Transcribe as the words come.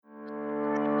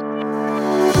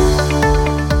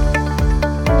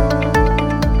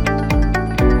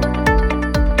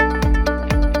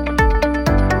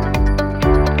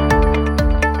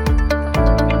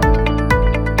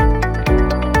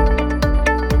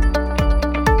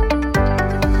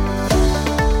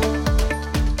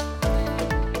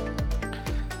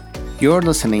You're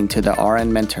listening to the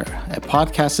RN Mentor, a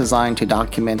podcast designed to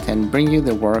document and bring you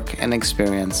the work and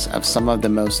experience of some of the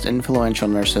most influential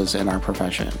nurses in our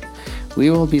profession. We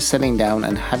will be sitting down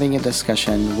and having a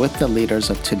discussion with the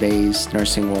leaders of today's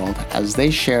nursing world as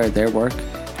they share their work,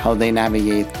 how they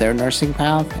navigate their nursing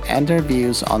path, and their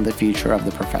views on the future of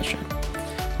the profession.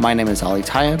 My name is Ali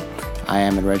Tayeb. I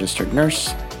am a registered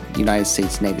nurse, United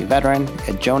States Navy veteran,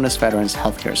 a Jonas Veterans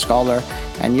Healthcare Scholar,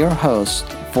 and your host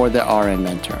for the RN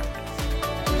Mentor.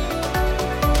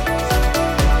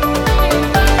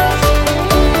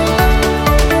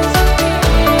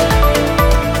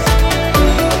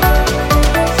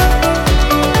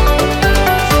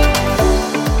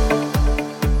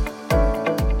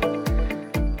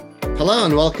 Hello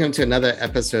and welcome to another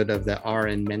episode of the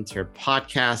RN Mentor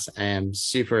podcast. I am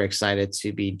super excited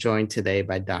to be joined today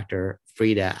by Dr.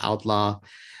 Frida Outlaw.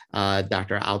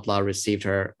 Dr. Outlaw received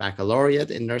her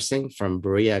baccalaureate in nursing from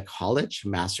Berea College,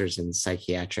 master's in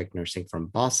psychiatric nursing from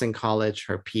Boston College,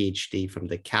 her PhD from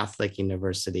the Catholic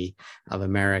University of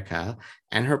America,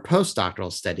 and her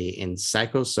postdoctoral study in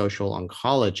psychosocial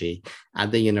oncology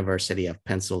at the University of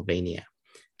Pennsylvania.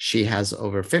 She has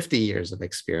over 50 years of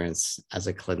experience as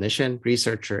a clinician,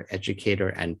 researcher, educator,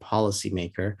 and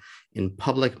policymaker in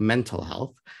public mental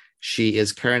health. She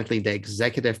is currently the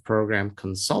executive program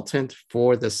consultant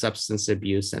for the Substance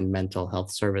Abuse and Mental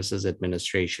Health Services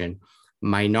Administration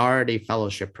Minority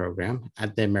Fellowship Program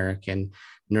at the American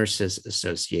Nurses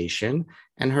Association.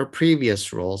 And her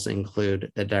previous roles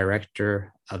include the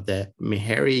director of the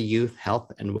Meharry Youth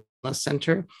Health and Wellness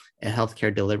Center, a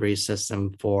healthcare delivery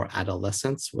system for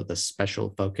adolescents with a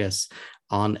special focus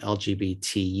on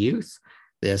LGBT youth,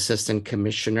 the Assistant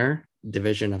Commissioner,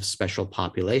 Division of Special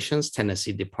Populations,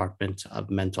 Tennessee Department of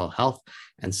Mental Health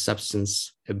and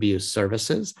Substance Abuse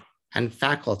Services, and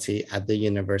faculty at the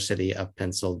University of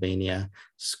Pennsylvania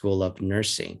School of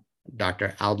Nursing.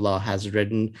 Dr. Outlaw has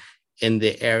written in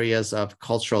the areas of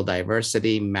cultural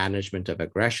diversity, management of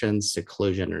aggression,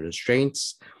 seclusion and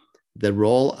restraints, the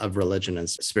role of religion and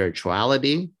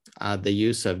spirituality, the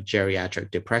use of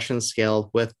geriatric depression scale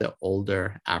with the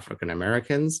older African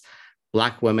Americans,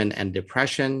 Black women and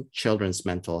depression, children's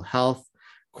mental health,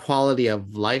 quality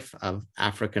of life of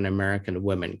African American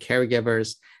women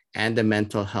caregivers, and the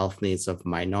mental health needs of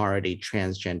minority,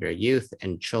 transgender youth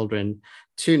and children,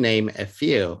 to name a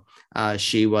few.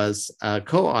 She was a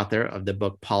co-author of the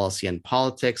book Policy and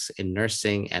Politics in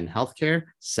Nursing and Healthcare,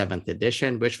 7th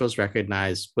edition, which was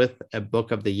recognized with a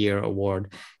Book of the Year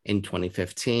award in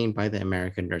 2015 by the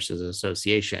American Nurses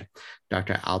Association.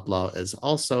 Dr. Outlaw is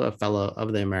also a fellow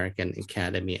of the American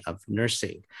Academy of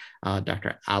Nursing.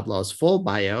 Dr. Outlaw's full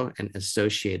bio and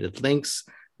associated links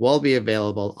will be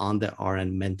available on the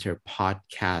RN Mentor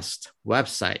podcast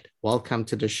website. Welcome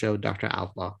to the show, Dr.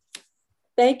 Outlaw.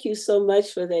 Thank you so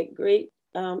much for that great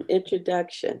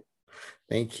introduction.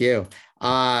 Thank you.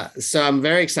 So I'm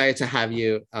very excited to have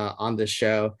you on the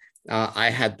show. I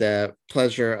had the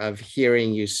pleasure of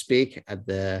hearing you speak at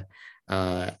the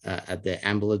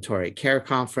Ambulatory Care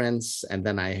Conference, and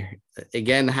then I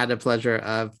again had the pleasure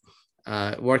of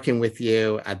working with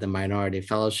you at the Minority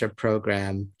Fellowship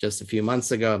Program just a few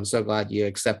months ago. I'm so glad you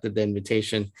accepted the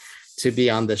invitation to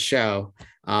be on the show.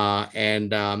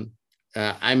 I'm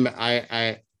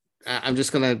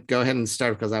just going to go ahead and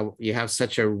start because you have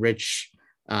such a rich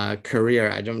career.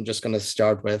 I'm just going to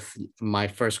start with my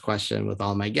first question with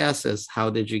all my guests is, how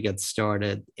did you get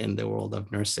started in the world of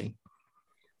nursing?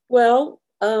 Well,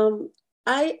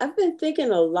 I've been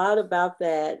thinking a lot about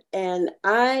that. And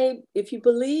if you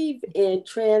believe in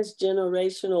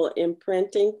transgenerational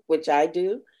imprinting, which I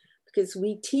do, because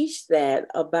we teach that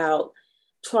about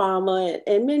trauma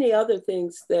and many other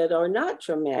things that are not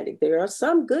traumatic. There are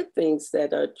some good things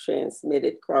that are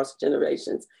transmitted cross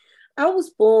generations. I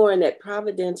was born at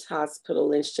Providence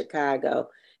Hospital in Chicago,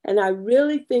 and I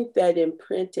really think that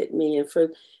imprinted me. And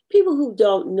for people who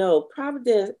don't know,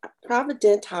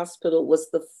 Providence Hospital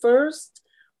was the first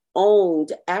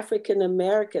owned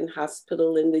African-American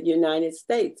hospital in the United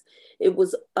States. It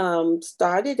was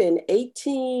started in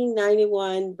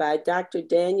 1891 by Dr.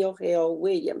 Daniel Hale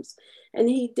Williams. And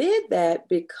he did that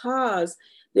because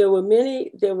there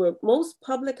were most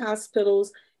public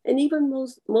hospitals and even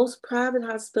most private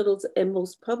hospitals and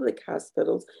most public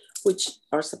hospitals, which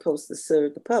are supposed to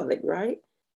serve the public, right?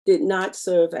 Did not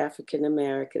serve African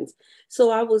Americans.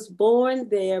 So I was born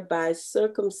there by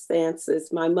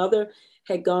circumstances. My mother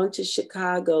had gone to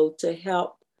Chicago to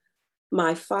help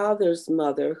my father's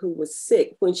mother, who was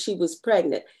sick when she was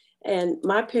pregnant. And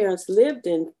my parents lived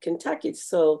in Kentucky.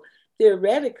 So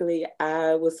theoretically,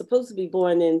 I was supposed to be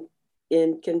born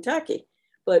in Kentucky.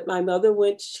 But my mother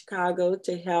went to Chicago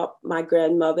to help my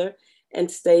grandmother. and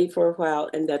stayed for a while,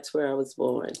 and that's where I was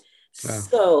born. Wow.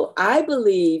 So I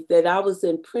believe that I was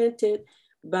imprinted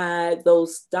by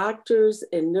those doctors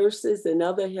and nurses and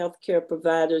other healthcare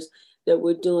providers that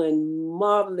were doing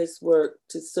marvelous work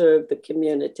to serve the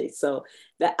community. So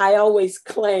that I always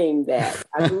claim that.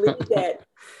 I believe that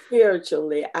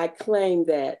spiritually. I claim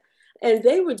that. And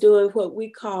they were doing what we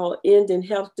call ending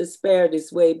health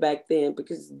disparities way back then,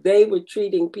 because they were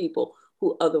treating people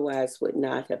who otherwise would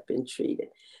not have been treated.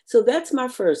 So that's my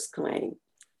first claim.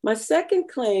 My second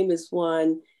claim is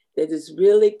one that is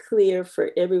really clear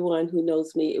for everyone who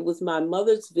knows me. It was my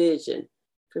mother's vision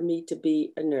for me to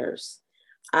be a nurse.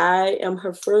 I am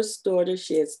her first daughter.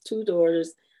 She has two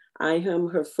daughters. I am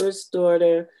her first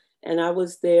daughter, and I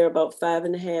was there about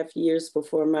 5.5 years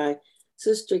before my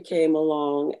sister came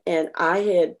along. And I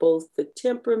had both the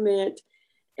temperament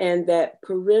and that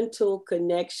parental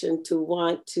connection to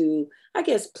want to, I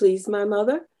guess, please my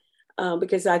mother,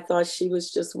 because I thought she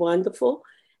was just wonderful.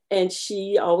 And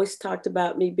she always talked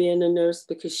about me being a nurse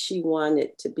because she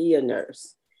wanted to be a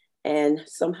nurse. And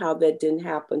somehow that didn't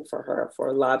happen for her for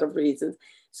a lot of reasons.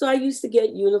 So I used to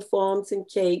get uniforms and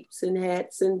capes and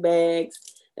hats and bags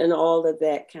and all of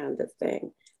that kind of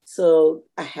thing. So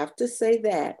I have to say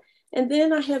that. And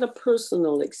then I had a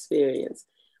personal experience.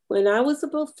 When I was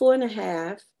about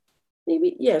 4.5,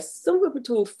 maybe, yes, somewhere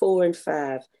between 4 and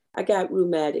 5, I got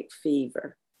rheumatic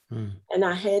fever. And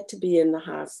I had to be in the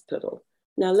hospital.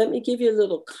 Now, let me give you a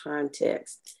little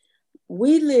context.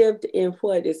 We lived in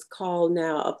what is called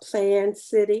now a planned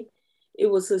city.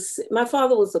 My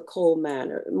father was a coal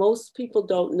miner. Most people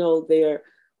don't know there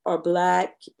are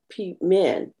Black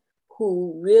men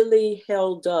who really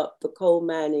held up the coal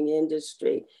mining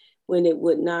industry when it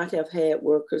would not have had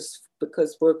workers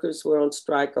because workers were on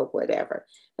strike or whatever.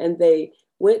 And they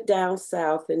went down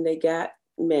south and they got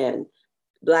men,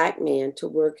 Black men, to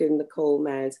work in the coal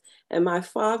mines. And my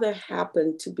father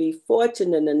happened to be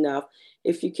fortunate enough,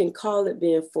 if you can call it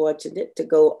being fortunate, to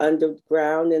go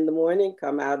underground in the morning,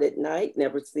 come out at night,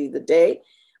 never see the day.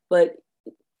 But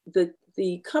the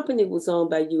company was owned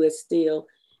by U.S. Steel,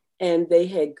 and they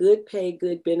had good pay,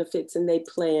 good benefits, and they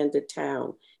planned a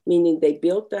town, meaning they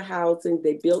built the housing,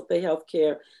 they built the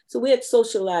healthcare. So we had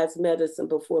socialized medicine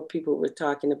before people were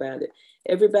talking about it.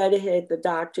 Everybody had the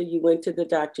doctor. You went to the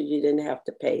doctor, you didn't have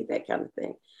to pay, that kind of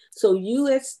thing. So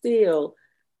U.S. Steel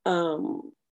had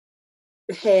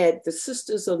the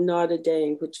Sisters of Notre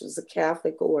Dame, which was a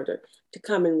Catholic order, to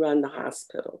come and run the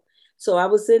hospital. So I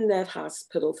was in that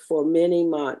hospital for many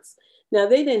months. Now,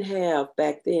 they didn't have,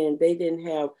 back then, they didn't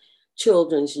have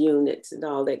children's units and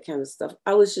all that kind of stuff.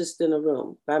 I was just in a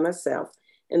room by myself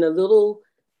in a little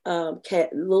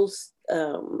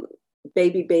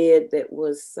baby bed that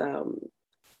was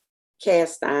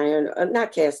cast iron,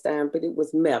 not cast iron, but it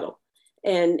was metal.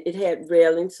 And it had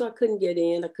railings, so I couldn't get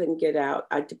in, I couldn't get out.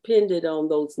 I depended on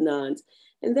those nuns,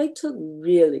 and they took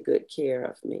really good care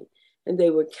of me. And they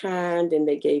were kind, and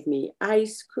they gave me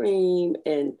ice cream,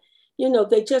 and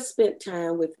they just spent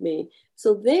time with me.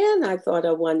 So then I thought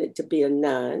I wanted to be a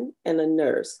nun and a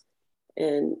nurse.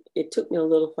 And it took me a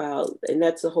little while, and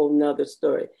that's a whole nother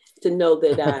story, to know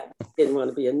that I didn't want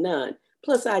to be a nun.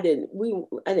 Plus, I didn't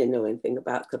know anything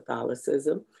about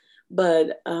Catholicism,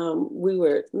 but we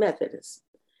were Methodists.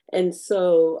 And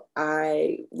so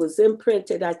I was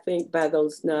imprinted, I think, by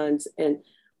those nuns and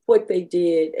what they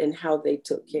did and how they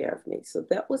took care of me. So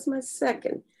that was my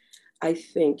second, I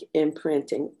think,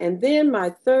 imprinting. And then my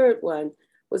third one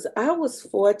was I was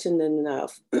fortunate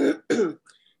enough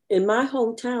in my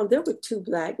hometown, there were 2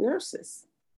 Black nurses.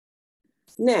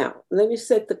 Now, let me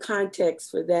set the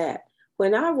context for that.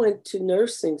 When I went to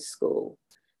nursing school,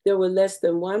 there were less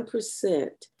than 1%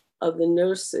 of the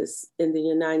nurses in the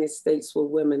United States were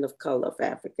women of color of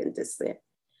African descent.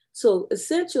 So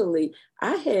essentially,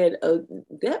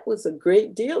 that was a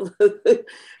great deal.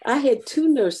 I had 2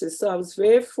 nurses, so I was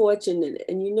very fortunate.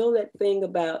 And you know that thing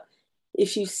about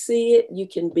if you see it, you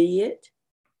can be it.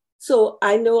 So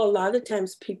I know a lot of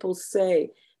times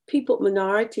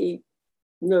minority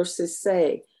nurses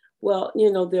say, well,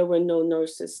 there were no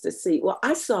nurses to see. Well,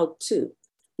 I saw 2,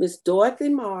 Miss Dorothy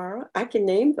Mara, I can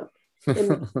name them, and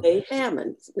Miss May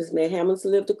Hammonds. Miss May Hammonds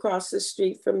lived across the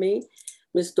street from me.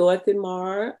 Miss Dorothy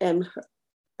Mara and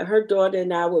her daughter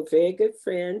and I were very good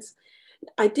friends.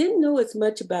 I didn't know as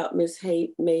much about Miss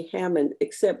May Hammond,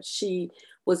 except she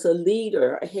was a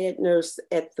leader, a head nurse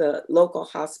at the local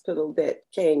hospital that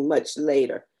came much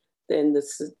later than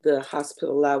the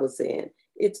hospital I was in.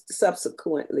 It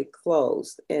subsequently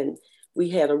closed, and we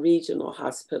had a regional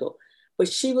hospital.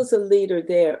 But she was a leader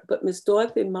there. But Miss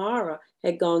Dorothy Mara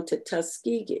had gone to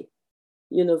Tuskegee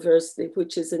University,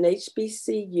 which is an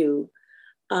HBCU.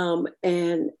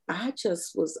 And I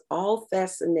just was all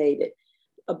fascinated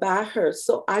by her.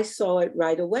 So I saw it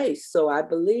right away. So I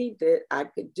believed that I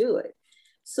could do it.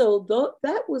 So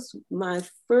that was my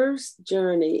first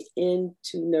journey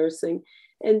into nursing.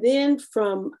 And then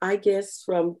I guess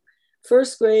from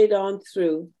first grade on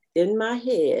through, in my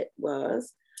head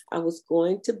was I was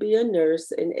going to be a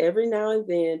nurse. And every now and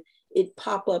then it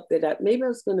pop up that maybe I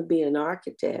was going to be an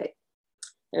architect.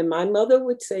 And my mother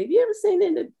would say, have you ever seen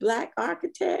any Black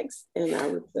architects? And I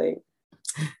would say,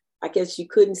 I guess you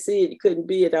couldn't see it, you couldn't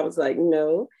be it. I was like,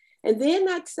 no. And then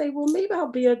I'd say, well, maybe I'll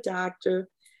be a doctor.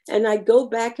 And I go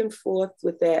back and forth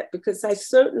with that because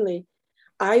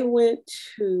I went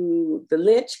to the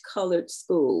Lynch Colored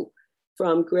School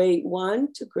from grade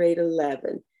 1 to grade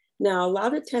 11. Now, a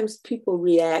lot of times people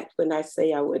react when I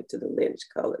say I went to the Lynch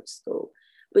Colored School,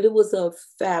 but it was a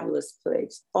fabulous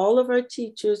place. All of our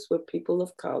teachers were people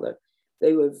of color.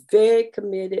 They were very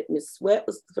committed. Miss Sweat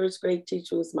was the first grade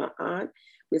teacher, was my aunt.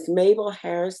 Miss Mabel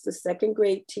Harris, the second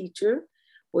grade teacher,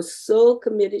 was so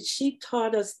committed. She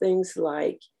taught us things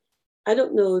like, I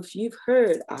don't know if you've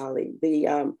heard, Ollie,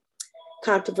 the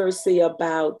controversy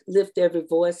about lift every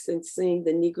voice and sing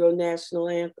the Negro National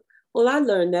Anthem. Well, I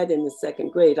learned that in the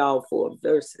second grade, all 4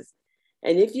 verses.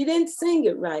 And if you didn't sing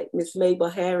it right, Miss Mabel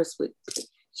Harris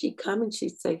she'd come and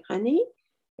she'd say, honey,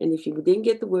 and if you didn't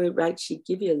get the word right, she'd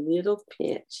give you a little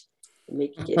pinch to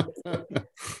make you get it.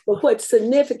 But what's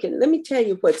significant, let me tell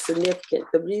you what's significant,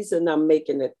 the reason I'm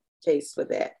making a case for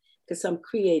that, because I'm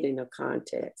creating a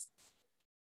context.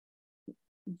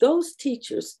 Those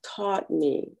teachers taught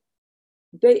me,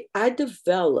 I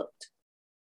developed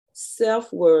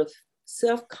self-worth,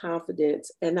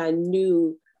 self-confidence, and I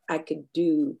knew I could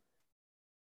do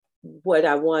what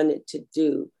I wanted to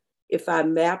do if I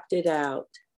mapped it out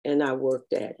and I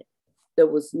worked at it. There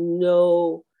was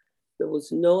no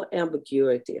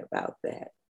ambiguity about that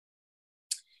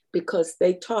because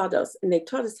they taught us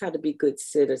how to be good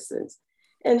citizens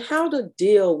and how to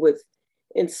deal with,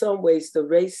 in some ways, the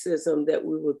racism that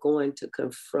we were going to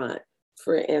confront.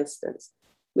 For instance,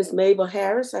 Miss Mabel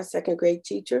Harris, our second grade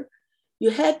teacher, you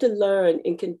had to learn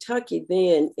in Kentucky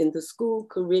then in the school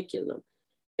curriculum,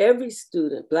 every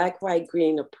student, Black, white,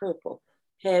 green, or purple,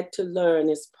 had to learn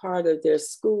as part of their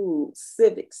school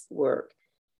civics work,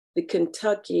 the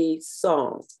Kentucky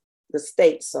song, the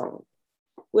state song.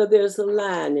 Well, there's a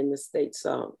line in the state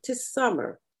song, "'Tis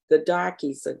summer, the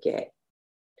darkies are gay."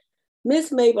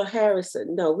 Miss Mabel Harris said,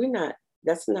 no,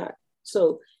 that's not.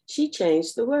 So she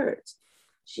changed the words.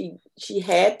 She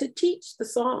had to teach the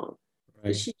song, right,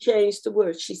 but she changed the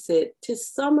words. She said, "'Tis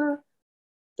summer,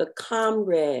 the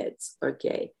comrades are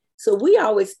gay." So we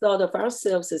always thought of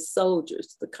ourselves as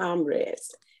soldiers, the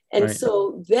comrades. And right,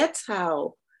 so that's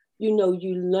how,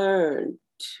 you learn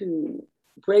to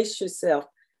brace yourself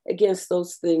against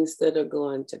those things that are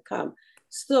going to come.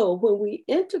 So when we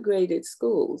integrated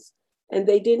schools and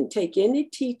they didn't take any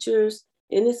teachers,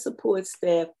 any support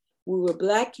staff, we were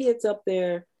Black kids up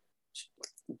there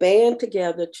band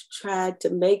together to try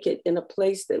to make it in a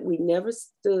place that we never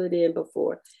stood in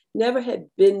before, never had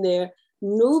been there.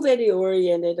 Nobody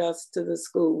oriented us to the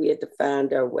school. We had to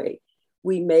find our way.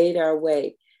 We made our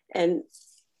way. And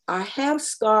I have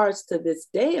scars to this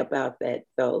day about that,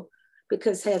 though,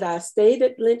 because had I stayed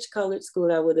at Lynch Colored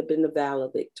School, I would have been the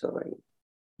valedictorian.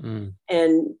 Mm.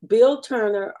 And Bill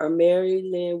Turner or Mary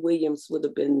Lynn Williams would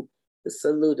have been the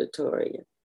salutatorian.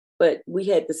 But we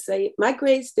had to say, my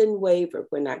grades didn't waver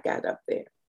when I got up there,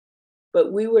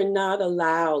 but we were not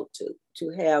allowed to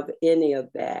have any of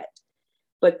that.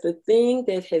 But the thing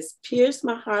that has pierced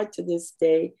my heart to this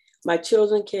day, my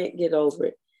children can't get over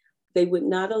it. They would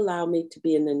not allow me to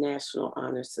be in the National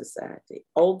Honor Society,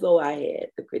 although I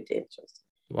had the credentials.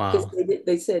 Wow. Because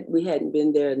they said we hadn't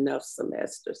been there enough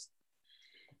semesters.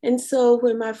 And so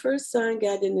when my first son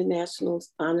got in the National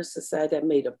Honor Society, I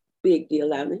made a big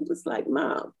deal out of it. He was like,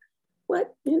 "Mom,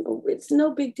 what, it's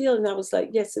no big deal." And I was like,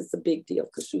 yes, it's a big deal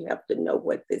because you have to know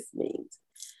what this means.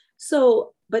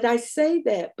 So, but I say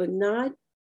that,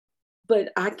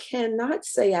 but I cannot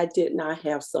say I did not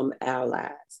have some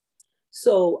allies.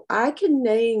 So I can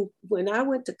name, when I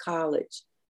went to college,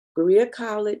 Berea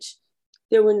College,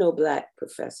 there were no Black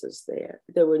professors there.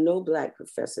 There were no Black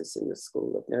professors in the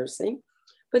School of Nursing,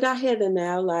 but I had an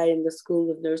ally in the School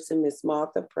of Nursing, Miss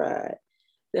Martha Pride,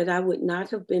 that I would not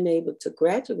have been able to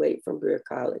graduate from Berea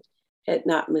College had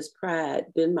not Miss Pride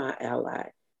been my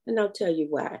ally. And I'll tell you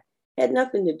why. It had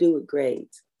nothing to do with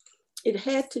grades. It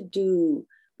had to do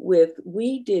with,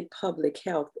 we did public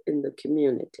health in the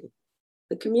community.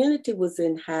 The community was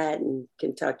in Haddon,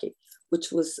 Kentucky,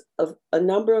 which was a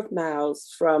number of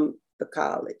miles from the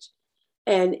college.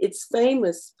 And it's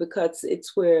famous because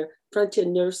it's where Frontier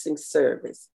Nursing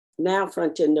Service, now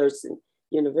Frontier Nursing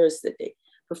University,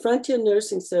 but Frontier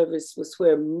Nursing Service was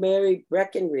where Mary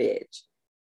Breckinridge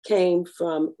came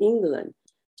from England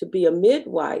to be a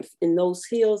midwife in those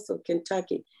hills of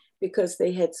Kentucky because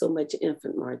they had so much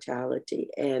infant mortality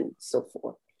and so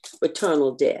forth,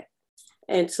 maternal death.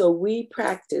 And so we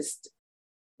practiced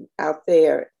out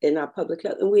there in our public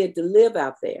health, and we had to live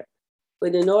out there.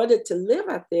 But in order to live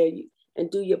out there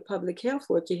and do your public health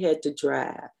work, you had to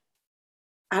drive.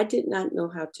 I did not know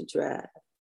how to drive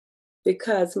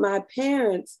because my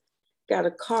parents got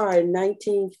a car in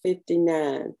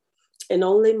 1959, and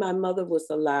only my mother was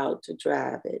allowed to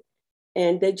drive it.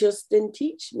 And they just didn't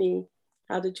teach me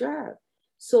how to drive.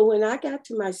 So when I got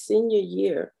to my senior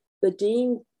year, the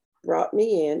dean brought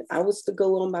me in. I was to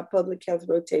go on my public health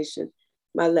rotation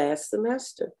my last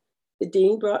semester. The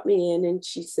dean brought me in and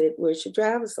she said, "Where's your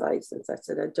driver's license?" I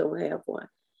said, "I don't have one."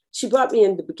 She brought me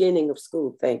in the beginning of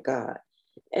school, thank God.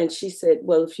 And she said,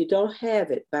 "Well, if you don't have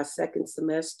it by second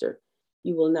semester,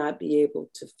 you will not be able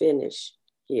to finish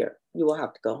here. You will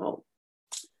have to go home."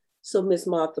 So Miss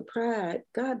Martha Pride,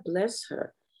 God bless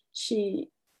her, she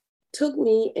took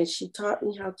me and she taught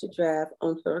me how to drive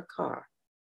on her car.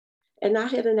 And I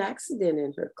had an accident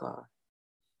in her car.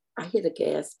 I hit a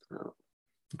gas pump.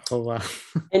 Oh, wow.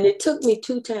 And it took me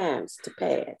 2 times to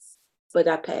pass, but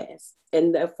I passed.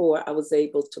 And therefore I was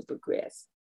able to progress.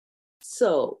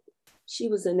 So she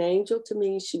was an angel to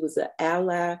me. She was an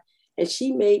ally, and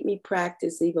she made me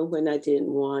practice even when I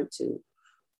didn't want to.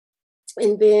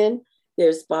 And then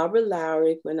there's Barbara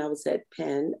Lowry when I was at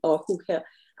Penn, or who helped.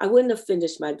 I wouldn't have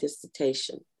finished my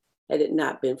dissertation had it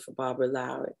not been for Barbara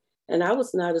Lowry. And I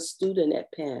was not a student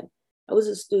at Penn. I was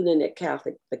a student at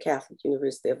the Catholic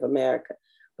University of America.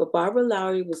 But Barbara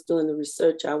Lowry was doing the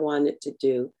research I wanted to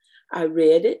do. I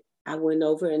read it. I went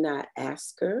over and I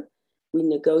asked her. We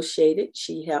negotiated.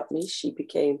 She helped me. She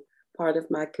became part of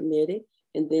my committee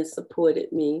and then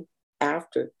supported me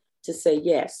after to say,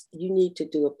 yes, you need to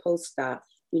do a postdoc.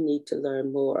 You need to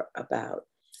learn more about.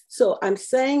 So I'm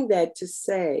saying that to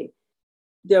say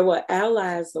there were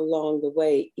allies along the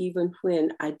way, even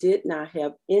when I did not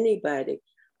have anybody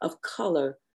of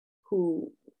color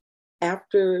who,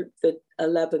 after the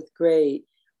 11th grade,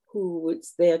 who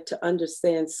was there to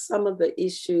understand some of the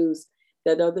issues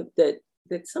that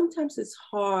sometimes it's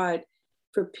hard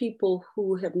for people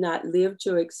who have not lived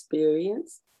your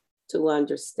experience to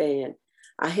understand.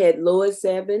 I had Lois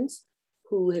Evans,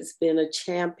 who has been a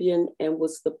champion and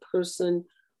was the person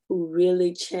who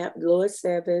really championed, Lois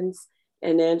Evans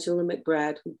and Angela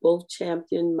McBride, who both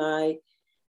championed my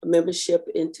membership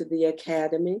into the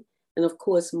academy. And of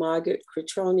course, Margaret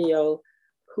Cretronio,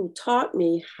 who taught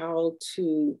me how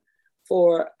to,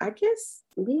 for I guess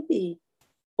maybe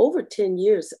over 10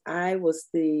 years, I was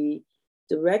the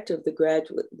director of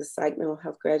the Psych Mental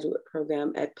Health Graduate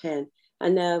Program at Penn. I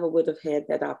never would have had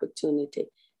that opportunity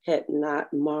had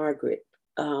not Margaret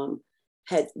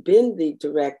had been the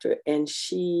director, and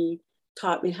she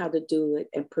taught me how to do it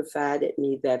and provided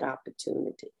me that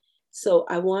opportunity. So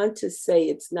I want to say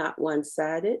it's not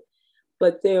one-sided,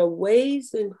 but there are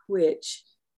ways in which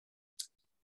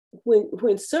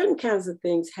when certain kinds of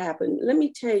things happen, let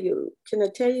me tell you, can I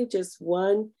tell you just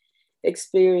one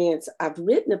experience? I've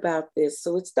written about this,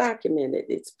 so it's documented,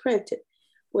 it's printed.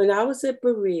 When I was at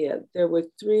Berea, there were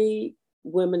 3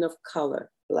 women of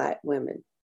color, Black women,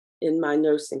 in my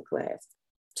nursing class,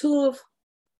 two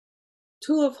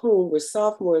of whom were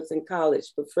sophomores in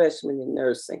college, but freshmen in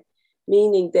nursing,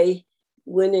 meaning they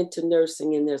went into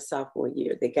nursing in their sophomore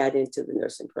year. They got into the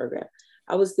nursing program.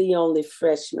 I was the only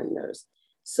freshman nurse.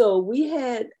 So we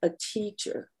had a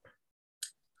teacher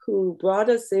who brought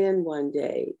us in one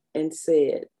day and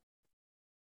said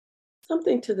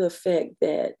something to the effect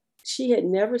that she had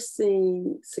never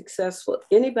seen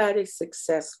anybody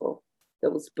successful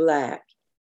that was Black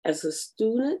as a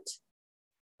student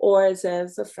or as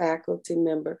a faculty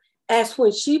member, as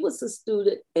when she was a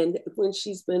student and when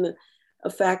she's been a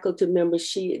faculty member,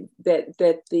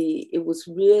 it was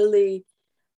really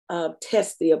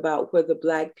testy about whether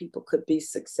Black people could be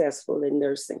successful in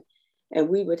nursing. And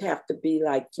we would have to be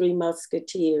like 3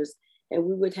 musketeers, and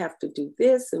we would have to do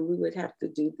this and we would have to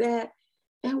do that.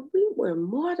 And we were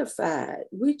mortified.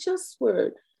 We just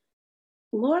were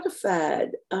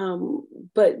mortified,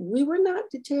 but we were not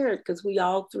deterred because we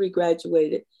all 3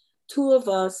 graduated. 2 of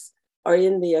us are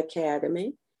in the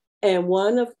academy, and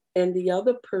the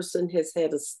other person has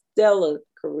had a stellar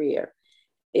career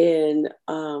in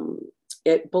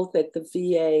both at the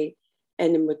VA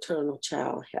and in maternal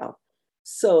child health.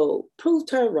 So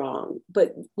proved her wrong,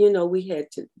 but we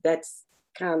had to. That's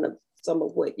kind of some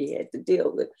of what you had to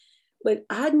deal with. But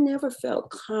I never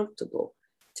felt comfortable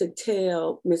to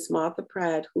tell Miss Martha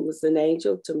Pride, who was an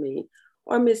angel to me,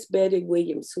 or Miss Betty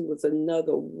Williams, who was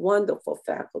another wonderful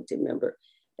faculty member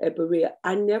at Berea.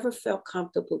 I never felt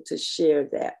comfortable to share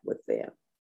that with them.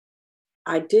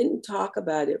 I didn't talk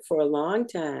about it for a long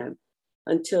time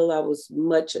until I was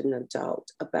much an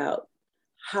adult about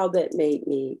how that made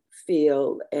me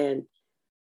feel and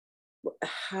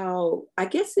how, I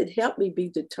guess it helped me be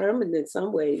determined in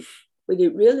some ways, but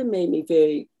it really made me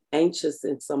very anxious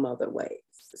in some other ways.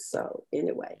 So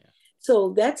anyway,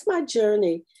 so that's my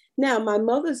journey. Now, my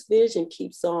mother's vision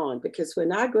keeps on because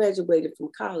when I graduated from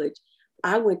college,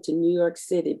 I went to New York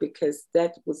City because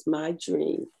that was my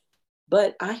dream.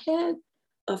 But I had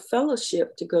a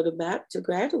fellowship to go to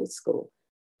graduate school.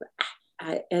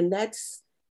 I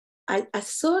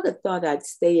sort of thought I'd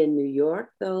stay in New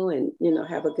York though, and,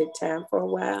 have a good time for a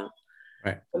while.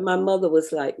 Right. But my mother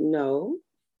was like, no,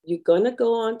 you're going to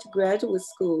go on to graduate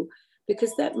school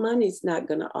because that money's not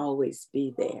going to always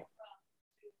be there.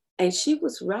 And she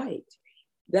was right.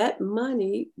 That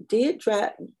money did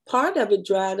dry, part of it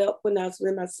dried up when I was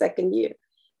in my second year.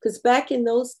 Because back in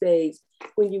those days,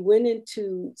 when you went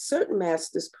into certain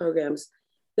master's programs,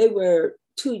 they were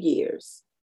 2 years,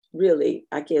 really,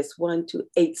 I guess 1 to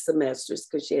 8 semesters,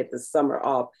 because you had the summer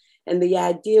off. And the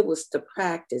idea was to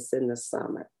practice in the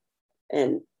summer,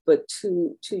 but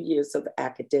two years of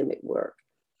academic work.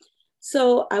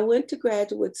 So I went to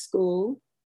graduate school,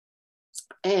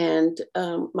 and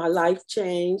my life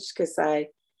changed because I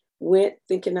went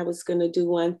thinking I was going to do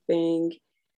one thing.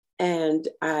 And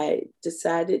I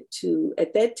decided to,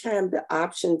 at that time, the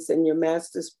options in your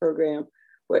master's program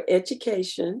were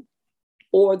education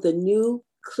or the new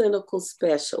clinical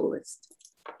specialist.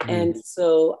 And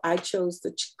so I chose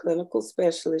the clinical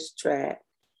specialist track,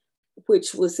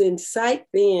 which was in psych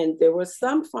then. There was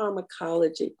some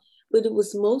pharmacology, but it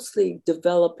was mostly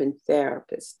developing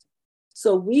therapists.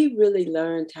 So we really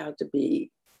learned how to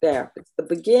be therapists, the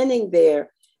beginning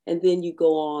there, and then you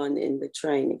go on in the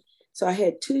training. So I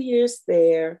had 2 years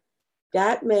there,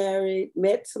 got married,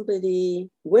 met somebody,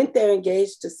 went there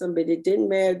engaged to somebody, didn't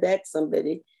marry that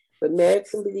somebody, but married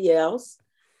somebody else.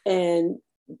 And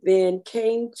then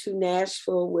came to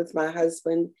Nashville with my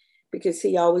husband because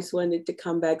he always wanted to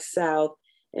come back south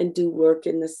and do work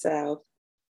in the South.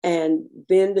 And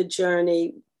then the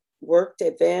journey, worked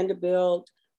at Vanderbilt,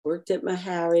 worked at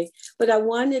Meharry, but I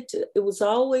wanted to, it was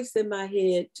always in my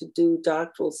head to do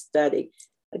doctoral study.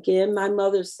 Again, my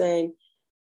mother saying,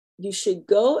 you should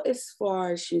go as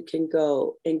far as you can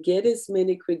go and get as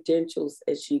many credentials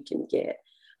as you can get,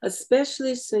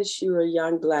 especially since you're a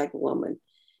young Black woman.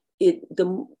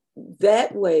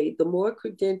 That way, the more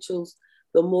credentials,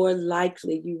 the more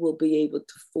likely you will be able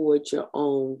to forge your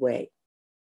own way.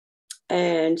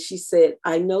 And she said,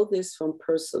 I know this from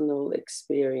personal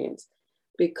experience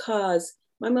because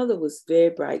my mother was very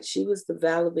bright. She was the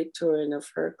valedictorian of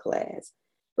her class,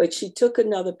 but she took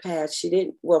another path. She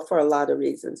didn't, well, for a lot of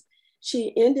reasons.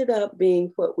 She ended up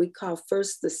being what we call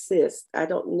first assist. I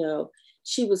don't know.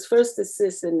 She was first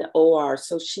assist in the OR.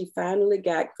 So she finally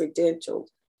got credentialed.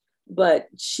 But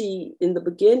she, in the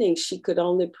beginning, she could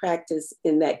only practice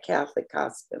in that Catholic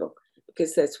hospital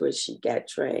because that's where she got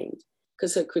trained,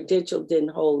 because her credential didn't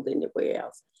hold anywhere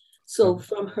else. So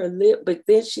from her but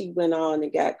then she went on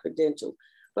and got credentialed.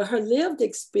 But her lived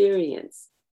experience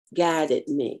guided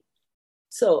me.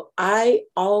 So I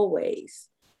always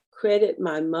credit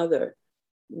my mother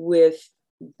with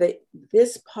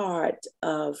this part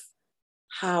of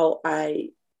how I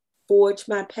forged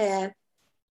my path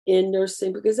in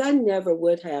nursing, because I never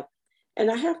would have.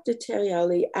 And I have to tell you,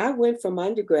 Ali, I went to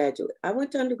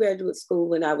undergraduate school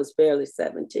when I was barely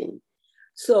 17.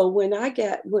 So when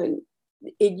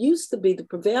it used to be, the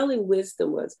prevailing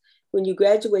wisdom was when you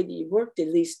graduated, you worked at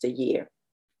least a year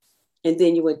and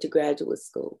then you went to graduate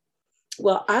school.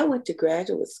 Well, I went to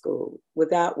graduate school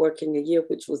without working a year,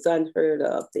 which was unheard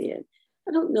of then.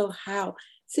 I don't know how.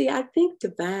 See, I think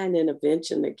divine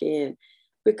intervention again,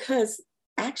 because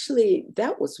actually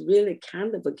that was really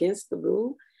kind of against the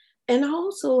rule. And I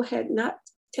also had not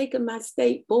taken my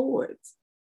state boards,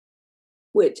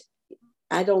 which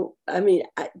I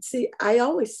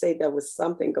always say there was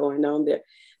something going on there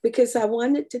because I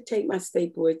wanted to take my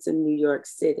state boards in New York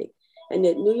City. And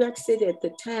at New York City at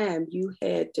the time, you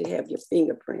had to have your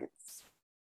fingerprints.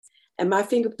 And my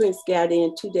fingerprints got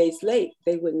in 2 days late.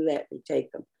 They wouldn't let me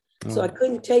take them. So I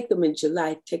couldn't take them in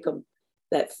July, take them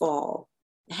that fall.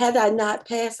 Had I not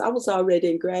passed, I was already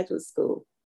in graduate school.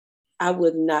 I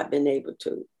would not have been able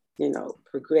to,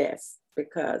 progress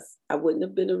because I wouldn't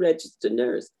have been a registered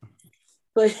nurse.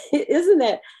 But isn't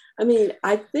that I mean,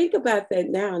 I think about that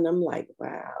now and I'm like,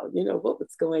 wow, what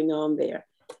was going on there?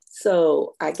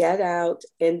 So I got out.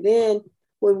 And then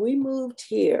when we moved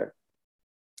here,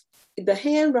 the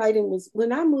handwriting was,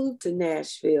 when I moved to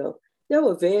Nashville, there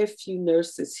were very few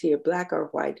nurses here, Black or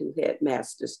white, who had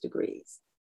master's degrees.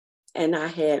 And I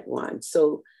had one.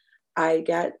 So I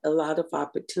got a lot of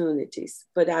opportunities,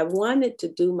 but I wanted to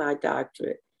do my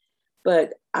doctorate.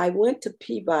 But I went to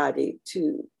Peabody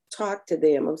to talk to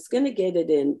them. I was going to get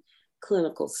it in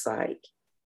clinical psych,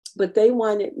 but they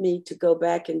wanted me to go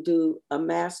back and do a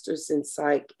master's in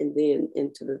psych and then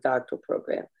into the doctoral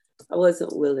program. I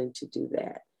wasn't willing to do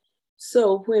that.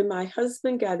 So when my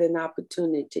husband got an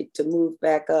opportunity to move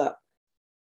back up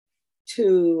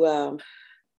to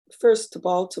first to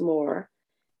Baltimore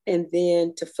and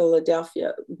then to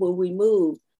Philadelphia, when we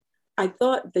moved, I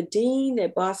thought the dean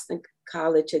at Boston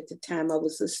College at the time I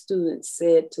was a student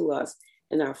said to us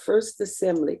in our first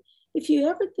assembly, if you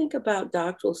ever think about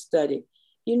doctoral study,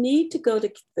 you need to go to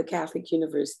the Catholic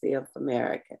University of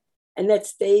America. And that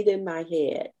stayed in my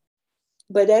head.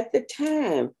 But at the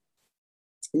time,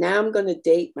 now I'm going to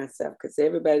date myself because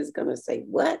everybody's going to say,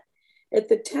 what? At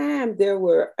the time, there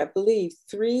were, I believe,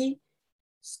 3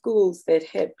 schools that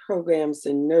had programs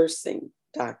in nursing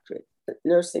doctorates.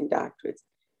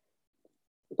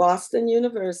 Boston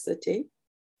University,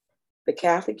 the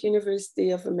Catholic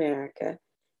University of America,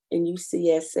 and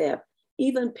UCSF.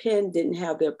 Even Penn didn't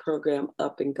have their program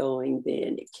up and going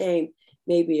then. It came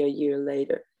maybe a year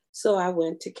later. So I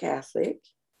went to Catholic,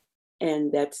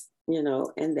 and that's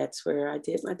where I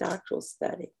did my doctoral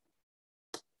study.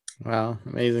 Wow,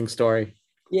 amazing story.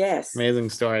 Yes, amazing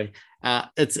story.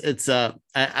 It's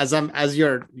as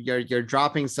you're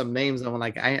dropping some names, I'm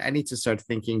like, I need to start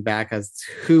thinking back as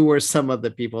to who were some of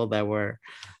the people that were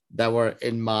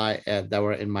in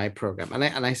my program, and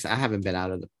I haven't been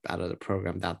out of the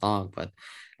program that long, but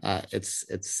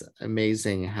it's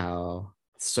amazing how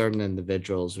certain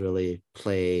individuals really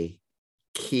play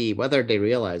key, whether they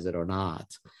realize it or not.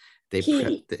 They're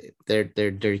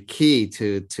key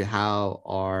to how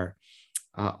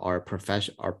our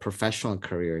professional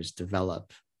careers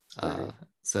develop. right.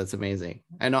 So it's amazing.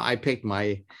 I know I picked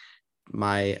my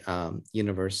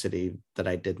university that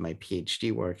I did my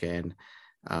PhD work in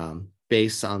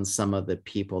based on some of the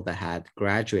people that had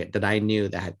graduated, that I knew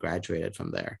that had graduated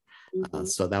from there. Mm-hmm.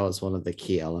 So that was one of the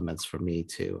key elements for me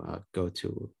to go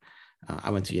to. I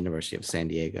went to University of San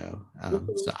Diego.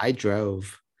 So I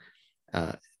drove.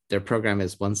 Their program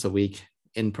is once a week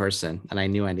in person, and I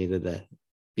knew I needed to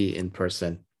be in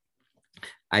person.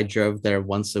 I drove there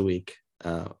once a week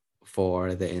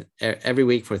every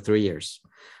week for 3 years.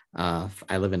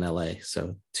 I live in LA,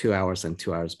 so 2 hours and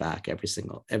 2 hours back every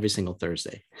single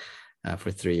Thursday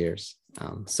for 3 years.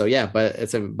 So yeah,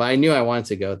 but I knew I wanted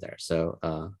to go there. So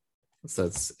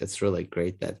it's really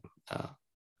great that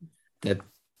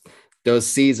those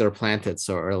seeds are planted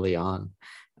so early on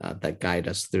that guide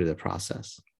us through the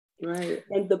process. Right.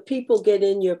 And the people get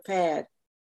in your path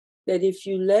that if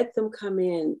you let them come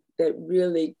in, that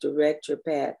really direct your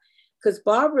path. Because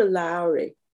Barbara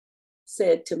Lowry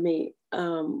said to me,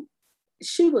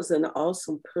 she was an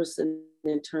awesome person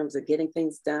in terms of getting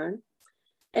things done.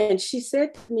 And she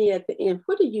said to me at the end,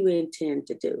 what do you intend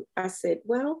to do? I said,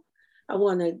 well, I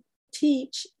want to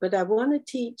teach, but I want to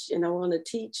teach, and I want to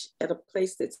teach at a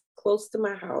place that's close to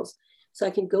my house so I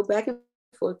can go back and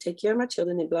forth, take care of my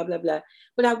children and blah, blah, blah.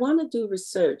 But I want to do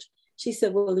research. She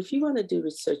said, well, if you want to do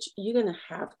research, you're going to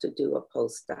have to do a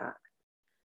postdoc.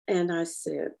 And I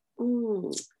said,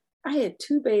 I had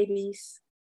 2 babies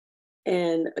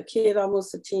and a kid,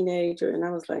 almost a teenager. And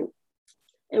I was like,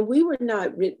 and we were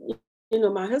not written,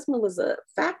 my husband was a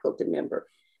faculty member.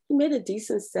 He made a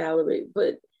decent salary,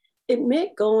 but it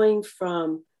meant going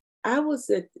from, I was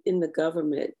in the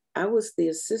government, I was the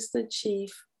assistant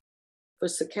chief for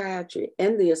psychiatry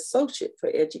and the associate for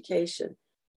education.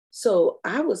 So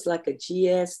I was like a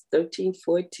GS 13,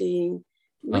 14,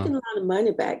 making a lot of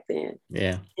money back then.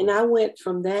 Yeah. And I went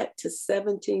from that to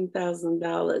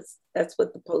 $17,000. That's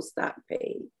what the postdoc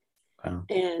paid. Wow.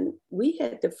 And we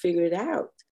had to figure it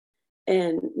out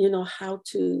and, how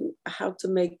to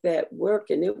make that work.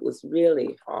 And it was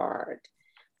really hard.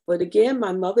 But again,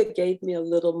 my mother gave me a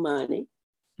little money.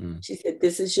 She said,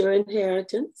 this is your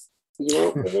inheritance. You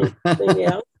won't get anything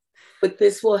else, but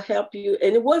this will help you.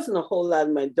 And it wasn't a whole lot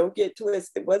of money. Don't get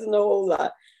twisted. It wasn't a whole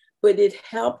lot, but it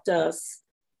helped us.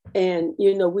 And,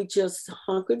 we just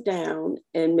hunkered down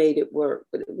and made it work,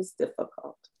 but it was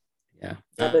difficult. Yeah.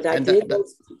 But I did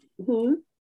those.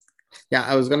 Yeah,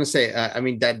 I was going to say,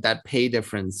 that pay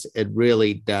difference, it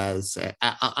really does.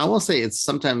 I will say it's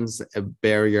sometimes a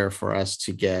barrier for us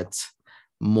to get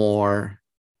more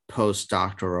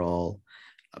postdoctoral,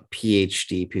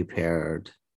 PhD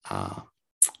prepared, uh,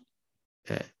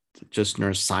 just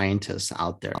nurse scientists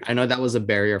out there. I know that was a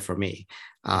barrier for me.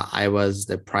 I was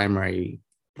the primary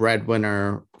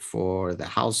breadwinner for the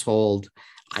household.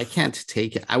 I can't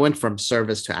take it. I went from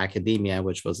service to academia,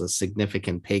 which was a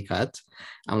significant pay cut.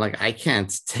 I'm like, I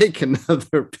can't take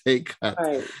another pay cut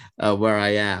Right. where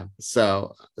I am.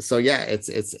 So yeah,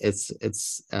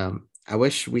 I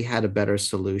wish we had a better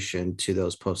solution to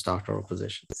those postdoctoral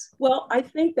positions. Well, I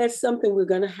think that's something we're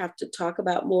going to have to talk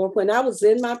about more. When I was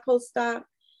in my postdoc,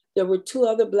 there were two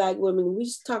other Black women. We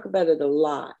used to talk about it a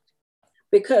lot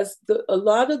because a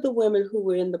lot of the women who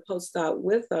were in the postdoc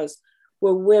with us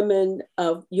were women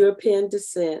of European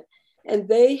descent, and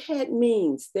they had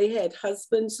means. They had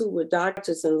husbands who were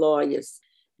doctors and lawyers.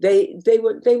 They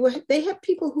had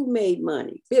people who made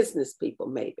money, business people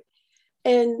maybe.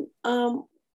 And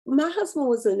my husband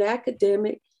was an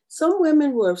academic. Some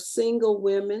women were single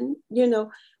women. You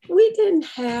know, we didn't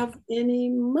have any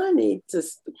money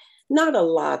not a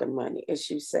lot of money, as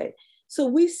you say. So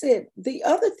we said the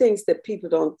other things that people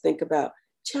don't think about,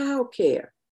 childcare.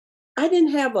 I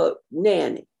didn't have a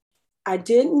nanny. I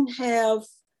didn't have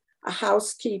a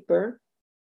housekeeper.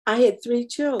 I had 3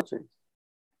 children.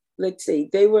 Let's see,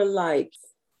 they were like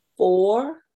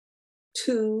 4,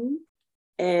 2,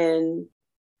 and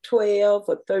 12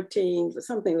 or 13, or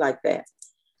something like that.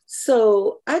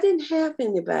 So I didn't have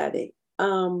anybody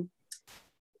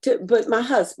but my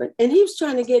husband. And he was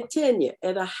trying to get tenure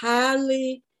at a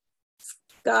highly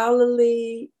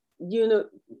scholarly,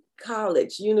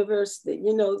 college, university,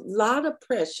 a lot of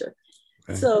pressure.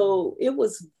 Okay. So it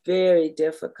was very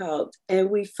difficult. And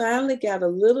we finally got a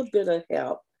little bit of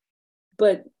help.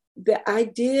 But the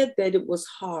idea that it was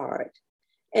hard.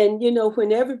 And,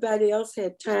 when everybody else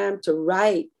had time to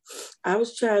write, I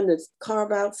was trying to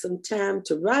carve out some time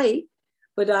to write,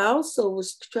 but I also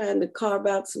was trying to carve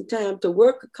out some time to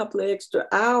work a couple of extra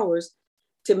hours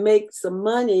to make some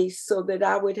money so that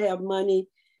I would have money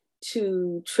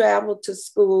to travel to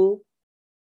school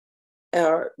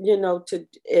or,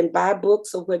 and buy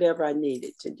books or whatever I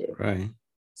needed to do. Right.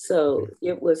 So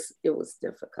it was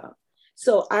difficult.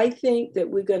 So I think that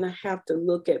we're going to have to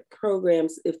look at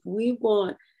programs if we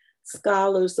want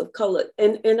scholars of color.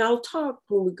 And I'll talk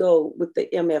when we go with the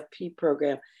MFP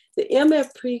program. The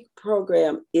MFP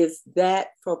program is that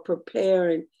for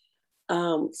preparing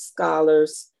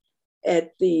scholars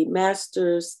at the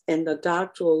master's and the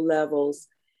doctoral levels.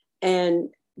 And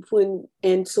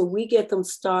so we get them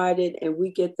started and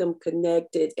we get them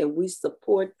connected and we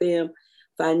support them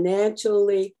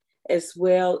financially as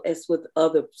well as with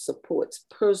other supports,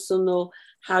 personal.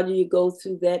 How do you go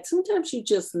through that? Sometimes you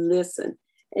just listen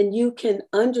and you can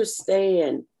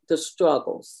understand the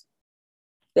struggles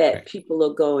that people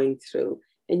are going through,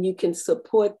 and you can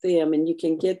support them and you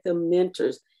can get them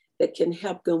mentors that can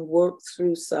help them work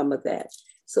through some of that.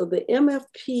 So the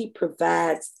MFP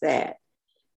provides that.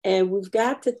 And we've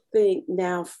got to think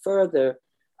now further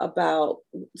about,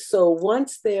 so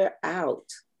once they're out,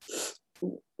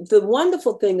 the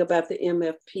wonderful thing about the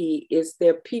MFP is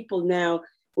there are people now,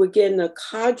 we're getting a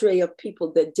cadre of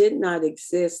people that did not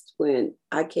exist when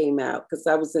I came out, because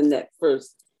I was in that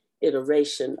first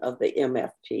iteration of the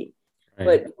MFP. Right.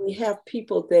 But we have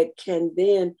people that can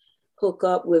then hook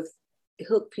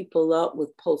people up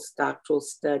with postdoctoral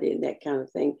study and that kind of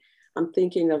thing. I'm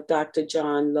thinking of Dr.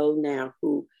 John Lowe now,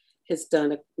 who has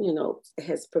done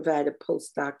has provided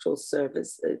postdoctoral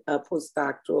service,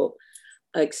 postdoctoral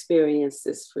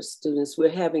experiences for students. We're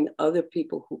having other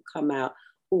people who come out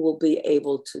who will be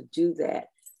able to do that.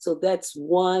 So that's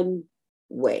one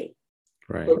way.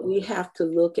 Right. But we have to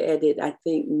look at it, I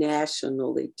think,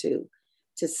 nationally too,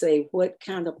 to say what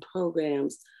kind of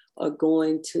programs are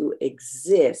going to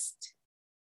exist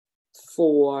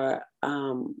for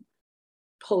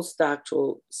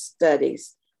postdoctoral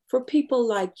studies for people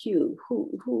like you,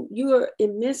 who you are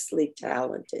immensely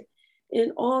talented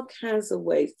in all kinds of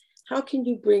ways. How can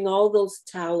you bring all those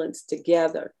talents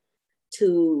together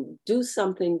to do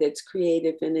something that's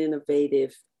creative and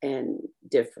innovative and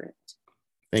different?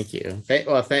 Thank you.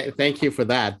 Thank you for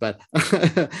that. But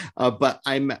but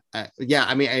I'm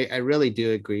I really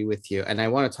do agree with you, and I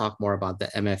want to talk more about the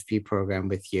MFP program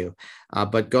with you.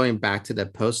 But going back to the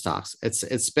postdocs,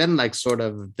 it's been like sort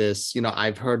of this.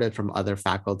 I've heard it from other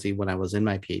faculty when I was in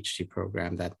my PhD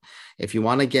program that if you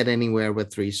want to get anywhere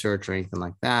with research or anything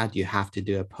like that, you have to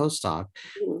do a postdoc.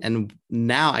 Mm-hmm. And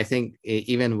now I think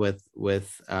even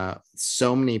with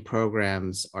so many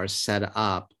programs are set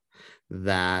up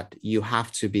that you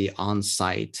have to be on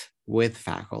site with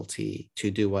faculty to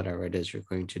do whatever it is you're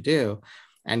going to do.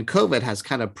 And COVID has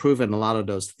kind of proven a lot of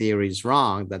those theories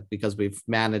wrong, that because we've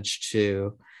managed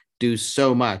to do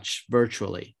so much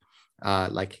virtually.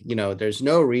 There's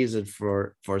no reason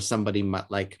for somebody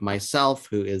like myself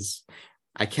who is,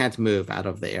 I can't move out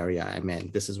of the area I'm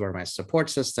in. This is where my support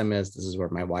system is. This is where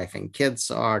my wife and kids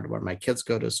are, where my kids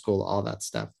go to school, all that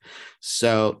stuff.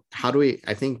 So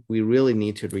I think we really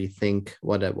need to rethink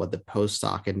what the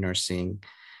postdoc in nursing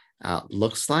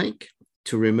looks like,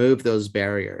 to remove those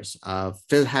barriers of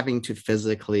having to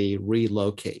physically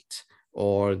relocate,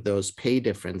 or those pay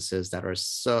differences that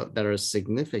are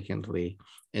significantly,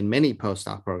 in many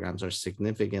postdoc programs, are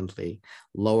significantly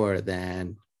lower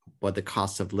than what the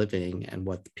cost of living and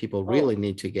what people really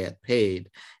need to get paid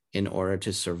in order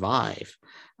to survive.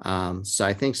 So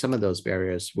I think some of those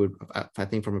barriers I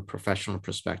think from a professional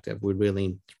perspective, we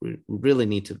really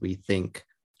need to rethink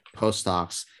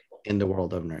postdocs in the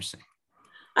world of nursing.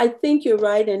 I think you're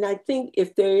right. And I think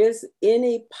if there is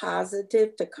any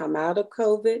positive to come out of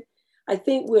COVID, I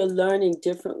think we're learning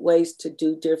different ways to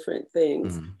do different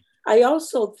things. Mm-hmm. I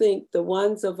also think the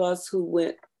ones of us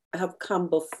who have come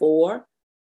before,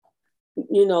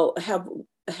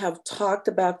 have talked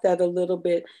about that a little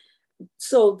bit.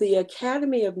 So the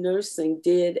Academy of Nursing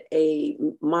did a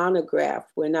monograph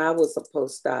when I was a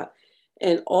postdoc,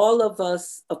 and all of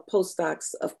us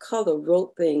postdocs of color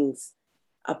wrote things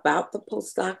about the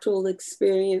postdoctoral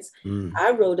experience.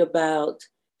 I wrote about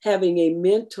having a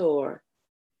mentor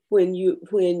when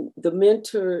the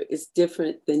mentor is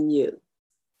different than you,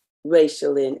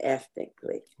 racially and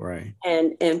ethnically, right?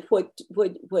 And what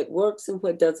works and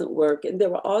what doesn't work, and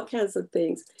there were all kinds of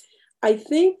things. I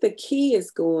think the key is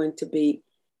going to be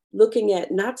looking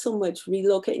at not so much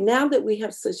relocate. Now that we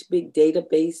have such big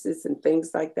databases and things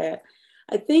like that,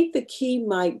 I think the key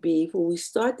might be, when we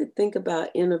start to think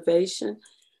about innovation,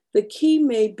 the key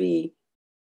may be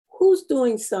who's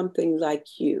doing something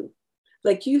like you.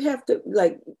 Like you have to,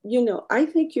 I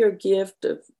think your gift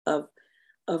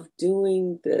of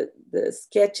doing the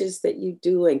sketches that you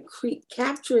do and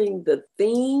capturing the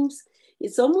themes,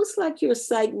 it's almost like you're a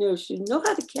psych nurse. You know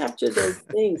how to capture those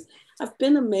things. I've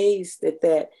been amazed at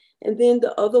that. And then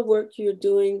the other work you're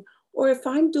doing, or if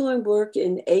I'm doing work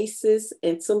in ACEs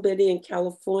and somebody in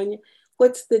California,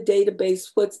 what's the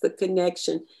database? What's the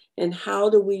connection? And how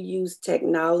do we use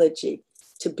technology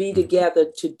to be together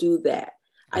to do that?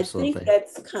 Absolutely. I think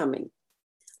that's coming.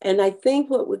 And I think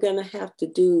what we're going to have to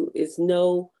do is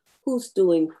know who's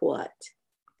doing what.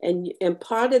 And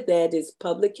part of that is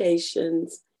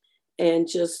publications and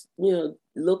just,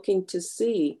 looking to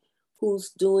see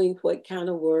who's doing what kind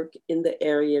of work in the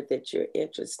area that you're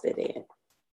interested in.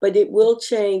 But it will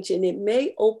change, and it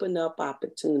may open up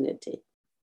opportunity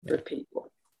for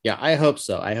people. Yeah, I hope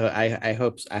so. I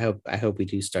hope we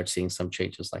do start seeing some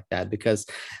changes like that, because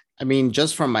I mean,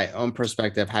 just from my own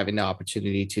perspective, having the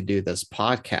opportunity to do this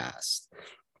podcast,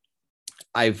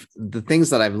 the things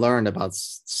that I've learned about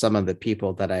some of the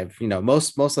people that I've,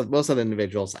 most of the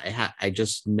individuals I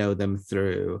just know them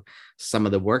through some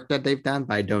of the work that they've done,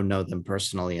 but I don't know them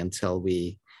personally until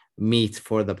we meet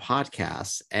for the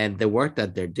podcast. And the work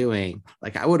that they're doing,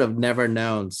 like I would have never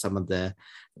known some of the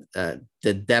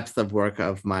depth of work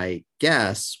of my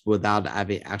guests without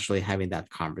actually having that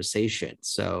conversation.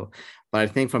 So, but I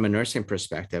think from a nursing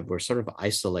perspective, we're sort of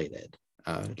isolated.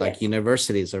 Like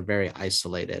universities are very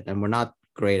isolated, and we're not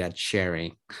great at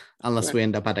sharing unless we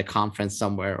end up at a conference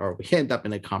somewhere, or we end up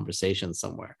in a conversation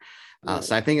somewhere.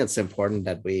 So I think it's important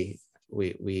that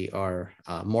we are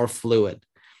more fluid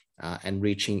and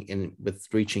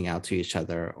reaching out to each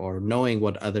other, or knowing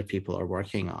what other people are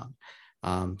working on.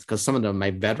 Because some of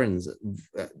my veterans,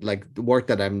 like the work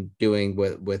that I'm doing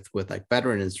with like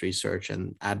veterans research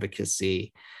and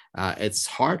advocacy, it's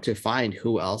hard to find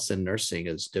who else in nursing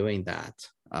is doing that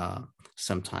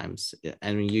sometimes.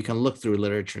 I mean, you can look through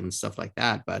literature and stuff like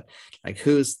that, but like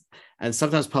and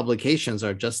sometimes publications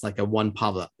are just like a one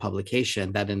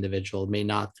publication. That individual may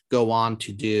not go on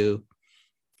to do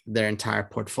their entire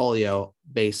portfolio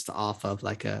based off of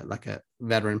like a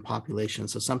veteran population.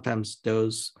 So sometimes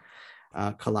those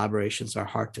collaborations are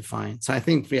hard to find. So I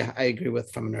think, I agree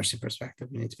with, from a nursing perspective,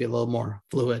 we need to be a little more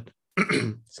fluid,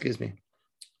 excuse me,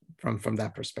 from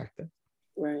that perspective.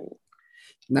 Right.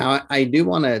 Now, I do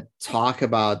want to talk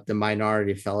about the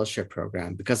Minority Fellowship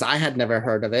Program, because I had never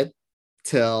heard of it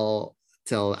till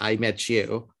I met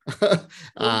you.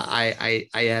 I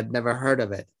had never heard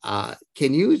of it.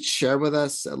 Can you share with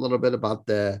us a little bit about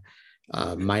the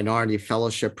Minority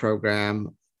Fellowship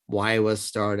Program, why it was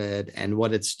started, and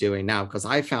what it's doing now? Because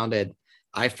I found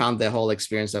the whole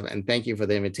experience and thank you for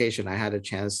the invitation. I had a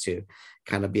chance to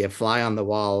kind of be a fly on the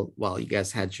wall while you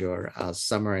guys had your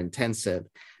summer intensive.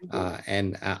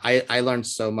 And I learned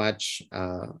so much,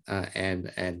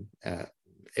 and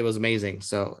it was amazing.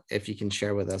 So if you can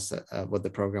share with us what the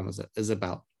program is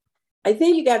about. I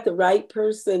think you got the right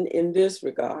person in this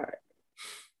regard.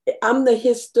 I'm the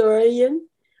historian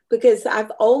because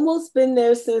I've almost been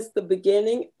there since the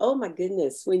beginning. Oh my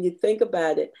goodness, when you think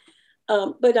about it.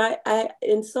 But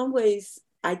in some ways,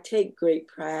 I take great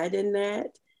pride in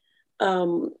that.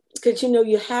 Because,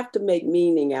 you have to make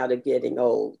meaning out of getting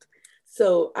old.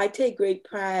 So I take great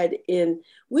pride in,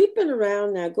 we've been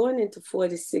around now going into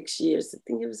 46 years. I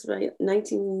think it was right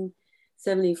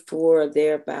 1974 or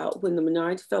thereabout when the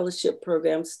Minority Fellowship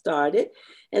Program started.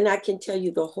 And I can tell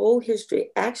you the whole history.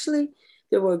 Actually,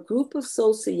 there were a group of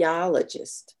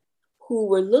sociologists who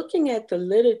were looking at the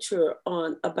literature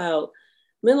on about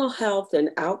mental health and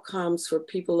outcomes for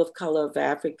people of color of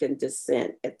African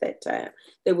descent at that time.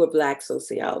 They were Black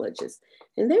sociologists.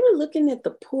 And they were looking at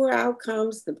the poor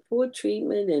outcomes, the poor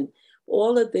treatment, and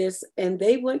all of this. And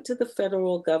they went to the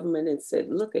federal government and said,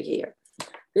 look at here,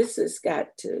 this has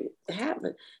got to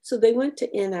happen. So they went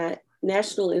to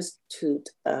National Institute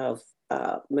of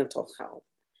Mental Health.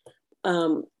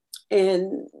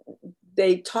 And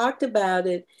they talked about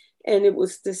it. And it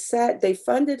was decided, they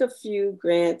funded a few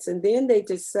grants, and then they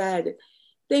decided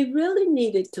they really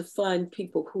needed to fund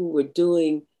people who were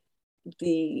doing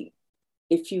the,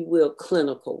 if you will,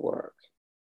 clinical work.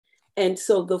 And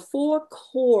so the 4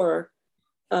 core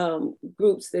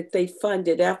groups that they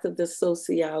funded after the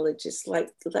sociologists,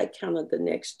 like kind of the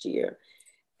next year.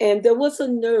 And there was a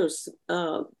nurse,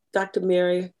 Dr.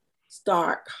 Mary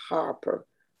Stark Harper,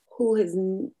 who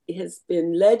has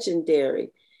been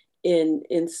legendary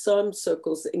in some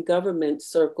circles, in government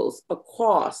circles,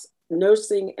 across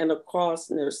nursing and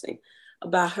across nursing,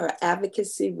 about her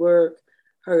advocacy work,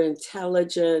 her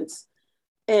intelligence,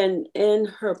 and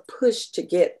her push to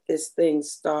get this thing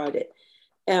started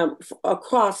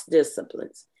across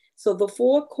disciplines. So the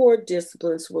 4 core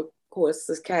disciplines were, of course,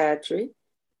 psychiatry,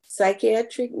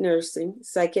 psychiatric nursing,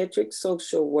 psychiatric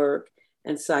social work,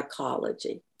 and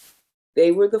psychology.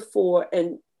 They were the 4,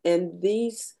 and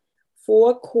these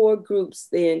 4 core groups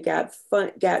then got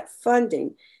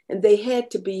funding, and they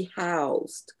had to be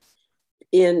housed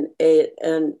in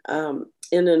an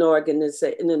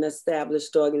organization, in an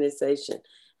established organization.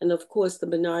 And of course, the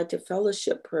Minority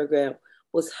Fellowship Program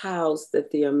was housed at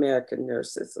the American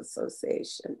Nurses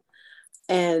Association.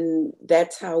 And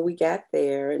that's how we got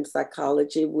there. And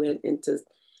psychology went into,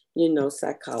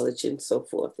 psychology and so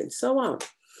forth and so on.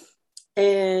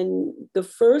 And the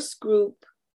first group,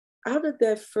 out of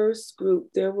that first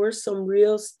group, there were some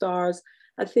real stars.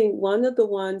 I think one of the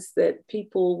ones that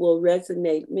people will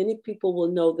resonate, many people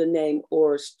will know the name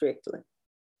Ora Strickland.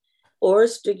 Ora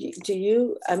Strickland,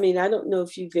 I don't know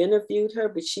if you've interviewed her,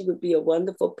 but she would be a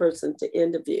wonderful person to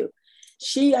interview.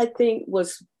 She, I think,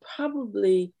 was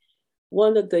probably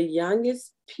one of the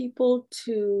youngest people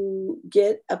to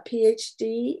get a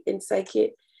PhD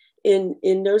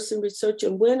in nursing research,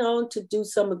 and went on to do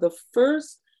some of the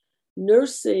first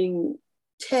nursing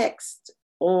text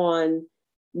on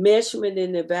measurement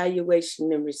and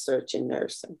evaluation and research in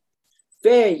nursing.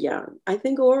 Very young. I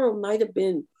think Ora might have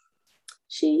been,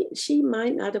 she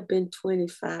might not have been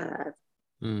 25.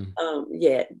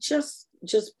 Yeah, just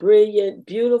brilliant,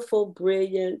 beautiful,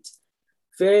 brilliant,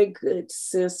 very good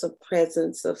sense of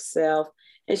presence of self.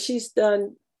 And she's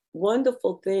done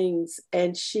wonderful things.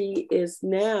 And she is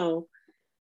now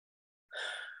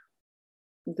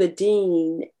the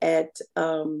dean at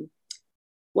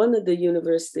one of the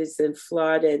universities in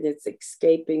Florida, and it's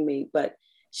escaping me, but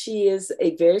she is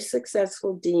a very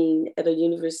successful dean at a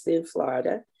university in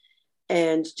Florida,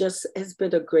 and just has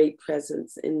been a great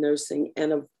presence in nursing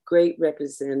and a great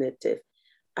representative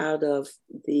out of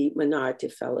the Minority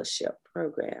Fellowship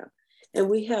Program. And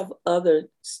we have other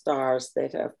stars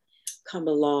that have come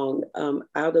along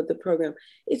out of the program.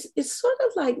 It's sort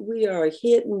of like we are a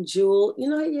hidden jewel. You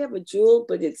know how you have a jewel,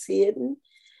 but it's hidden?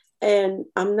 And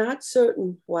I'm not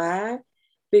certain why,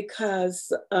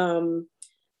 because,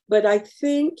 but I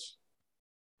think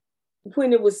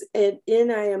when it was at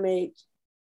NIMH,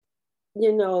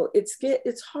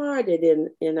 it's hard at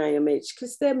NIMH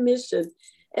because their mission,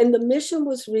 and the mission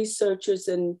was researchers,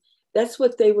 and that's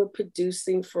what they were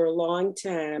producing for a long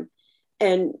time.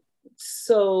 And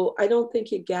so I don't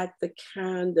think it got the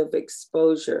kind of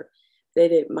exposure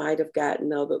that it might have gotten,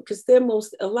 because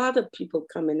a lot of people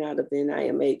coming out of the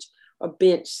NIMH are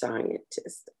bench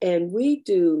scientists. And we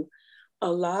do, a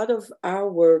lot of our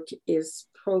work is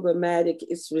programmatic,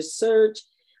 it's research,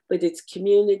 but it's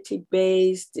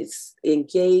community-based, it's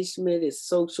engagement, it's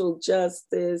social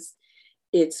justice,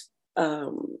 it's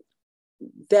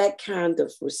that kind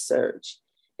of research.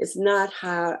 It's not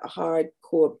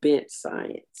hardcore bench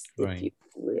science, if Right. you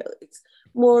will. It's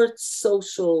more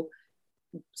social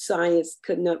science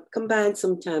combined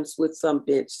sometimes with some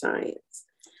bench science.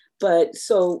 But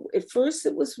so at first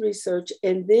it was research,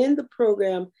 and then the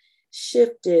program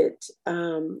shifted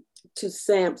to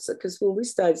SAMHSA, because when we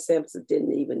started, SAMHSA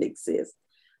didn't even exist.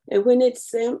 And when it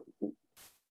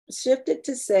shifted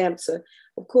to SAMHSA,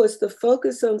 of course, the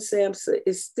focus on SAMHSA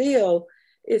is still,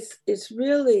 it's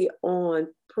really on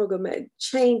programmatic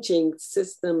changing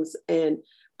systems and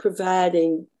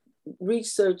providing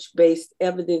research-based,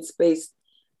 evidence-based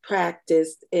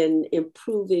practice and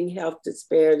improving health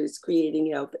disparities,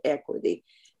 creating health equity,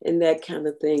 and that kind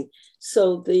of thing.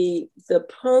 So the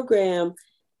program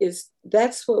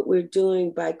that's what we're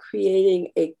doing by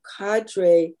creating a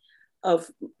cadre of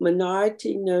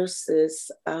minority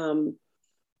nurses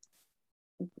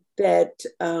that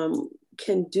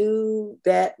can do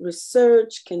that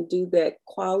research, can do that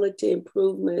quality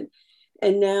improvement.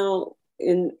 And now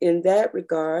in that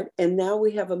regard, and now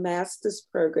we have a master's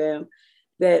program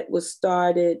that was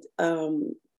started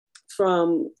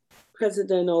from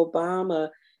President Obama.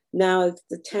 Now at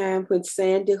the time when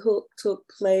Sandy Hook took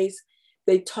place,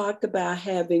 they talked about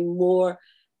having more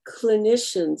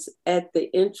clinicians at the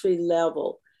entry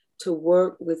level to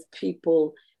work with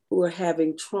people who are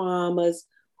having traumas,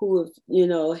 who have,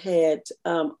 had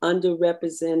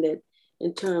underrepresented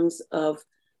in terms of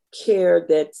care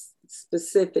that's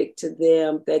specific to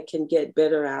them, that can get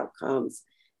better outcomes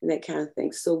and that kind of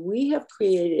thing. So we have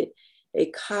created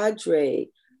a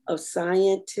cadre of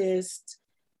scientists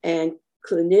and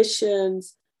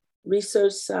clinicians,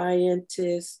 research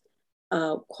scientists,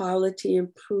 quality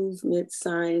improvement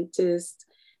scientists,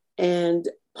 and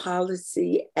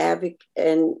policy advocates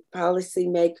and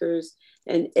policymakers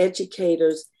and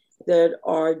educators that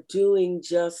are doing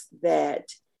just that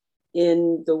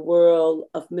in the world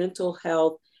of mental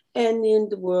health and in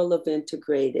the world of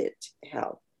integrated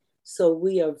health. So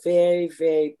we are very,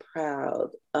 very proud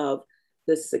of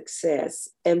the success.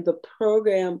 And the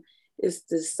program is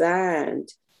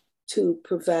designed to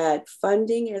provide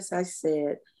funding, as I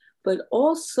said, but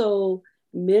also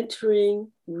mentoring,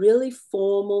 really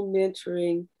formal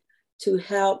mentoring to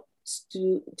help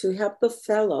the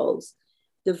fellows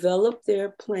develop their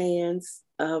plans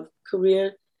of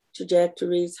career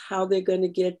trajectories, how they're going to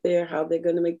get there, how they're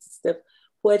going to make the step,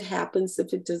 what happens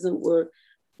if it doesn't work.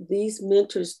 These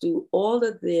mentors do all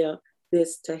of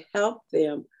this to help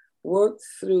them work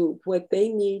through what they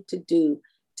need to do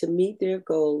to meet their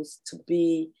goals, to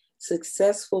be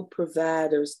successful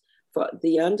providers for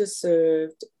the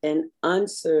underserved and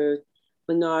unserved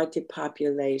minority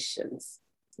populations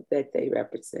that they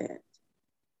represent.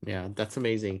 Yeah, that's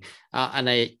amazing. And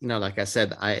like I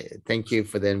said, I thank you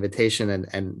for the invitation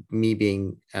and me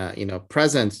being,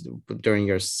 present during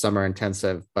your summer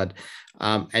intensive. But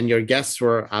and your guests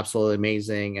were absolutely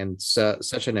amazing, and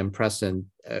such an impressive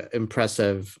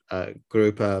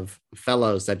group of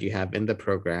fellows that you have in the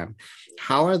program.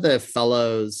 How are the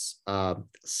fellows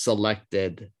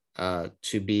selected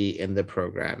to be in the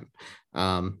program?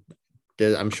 I'm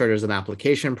sure there's an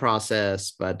application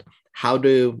process, but how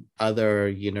do other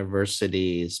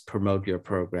universities promote your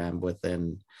program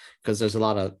within? Because there's a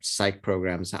lot of psych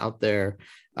programs out there,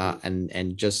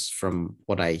 and just from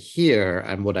what I hear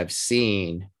and what I've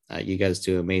seen, you guys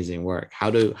do amazing work.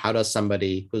 How does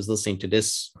somebody who's listening to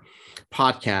this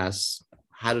podcast,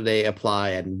 how do they apply,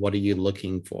 and what are you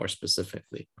looking for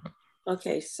specifically?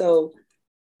 Okay, so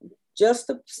just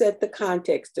to set the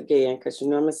context again, because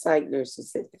I'm a psych nurse to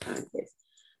set the context.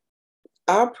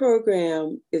 Our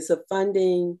program is a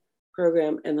funding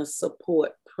program and a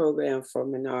support program for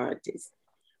minorities.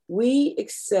 We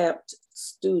accept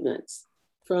students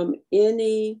from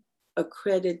any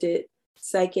accredited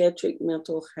psychiatric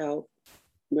mental health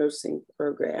nursing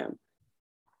program.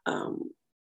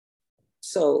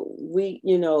 So we,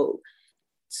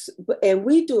 and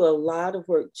we do a lot of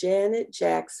work. Janet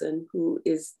Jackson, who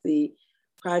is the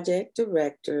project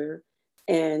director,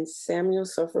 and Samuel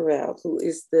Sofferel, who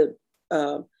is the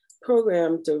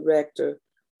program director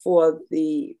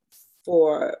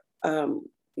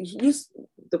he's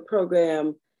the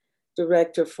program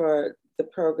director for the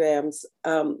programs.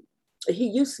 He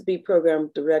used to be program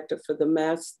director for the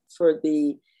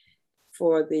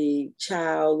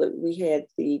child. We had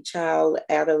the child,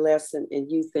 adolescent,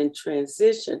 and youth in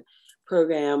transition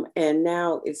program, and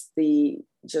now it's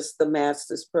just the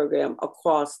master's program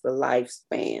across the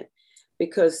lifespan,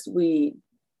 because we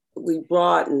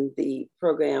broaden the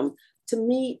program to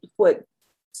meet what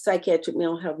psychiatric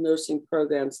mental health nursing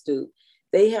programs do.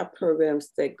 They have programs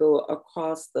that go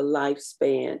across the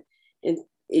lifespan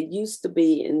it used to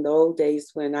be in the old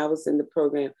days when I was in the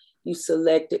program, you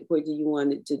selected whether you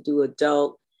wanted to do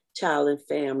adult, child and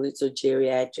families, or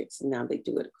geriatrics, and now they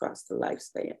do it across the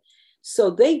lifespan.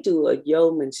 So they do a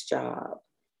yeoman's job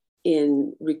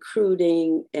in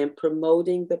recruiting and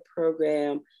promoting the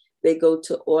program. They go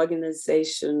to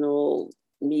organizational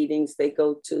meetings, they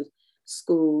go to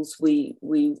schools, we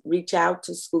reach out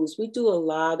to schools. We do a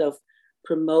lot of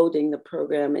promoting the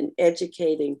program and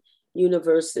educating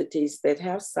universities that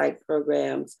have psych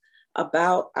programs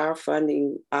about our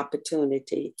funding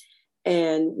opportunity.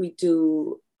 And we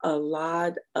do a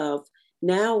lot of,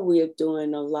 now we're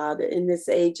doing a lot of, in this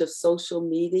age of social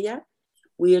media,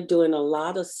 we are doing a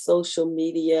lot of social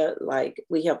media, like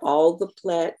we have all the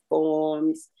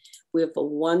platforms, we have a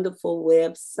wonderful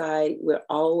website, we're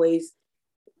always,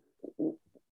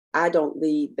 I don't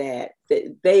lead that.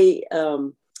 They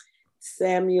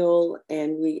Samuel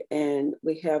and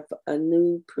we have a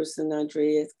new person,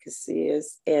 Andrea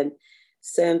Casillas and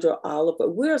Sandra Oliver.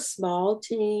 We're a small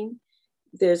team.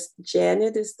 There's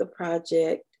Janet is the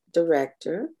project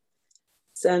director.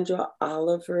 Sandra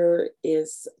Oliver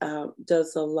is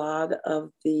does a lot of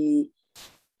the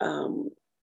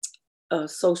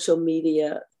social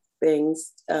media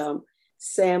things.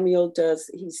 Samuel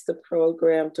does, he's the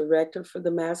program director for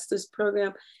the master's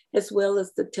program, as well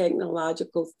as the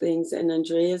technological things. And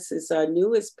Andreas is our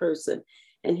newest person,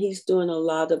 and he's doing a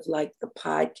lot of like the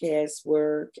podcast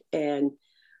work and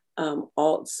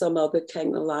all some other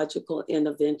technological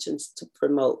interventions to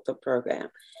promote the program.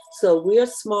 So we're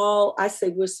small, I say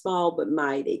we're small but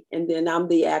mighty. And then I'm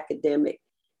the academic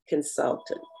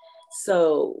consultant.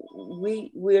 So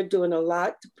we're doing a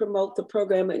lot to promote the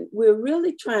program, and we're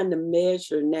really trying to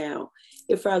measure now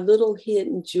if our little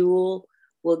hidden jewel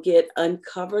will get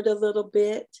uncovered a little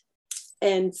bit.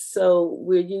 And so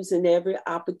we're using every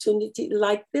opportunity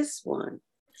like this one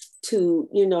to,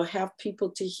 you know, have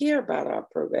people to hear about our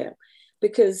program,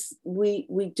 because we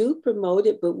do promote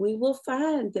it, but we will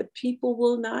find that people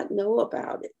will not know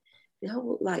about it.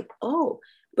 They'll like, oh,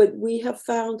 but we have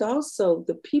found also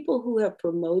the people who have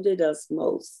promoted us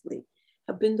mostly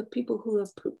have been the people who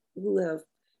have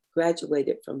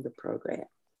graduated from the program.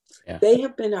 Yeah. They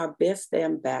have been our best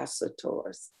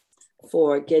ambassadors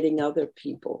for getting other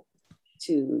people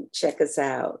to check us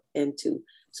out and to,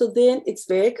 so then it's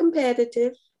very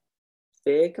competitive,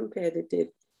 very competitive.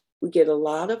 We get a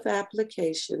lot of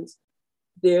applications.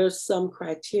 There's some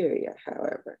criteria,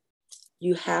 however.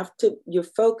 You have to, your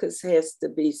focus has to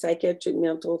be psychiatric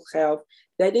mental health.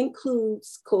 That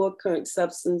includes co-occurring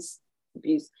substance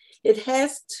abuse. It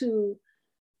has to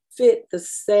fit the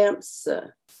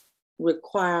SAMHSA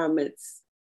requirements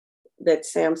that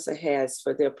SAMHSA has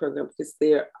for their program, because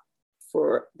they are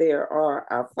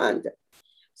our funder.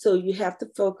 So you have to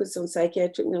focus on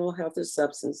psychiatric mental health or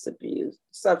substance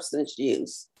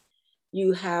use.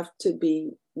 You have to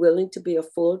be willing to be a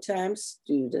full-time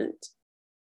student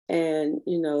and,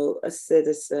 you know, a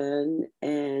citizen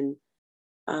and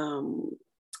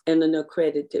an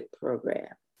accredited program.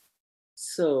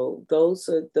 So those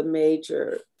are the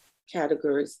major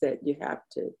categories that you have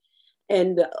to.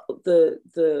 And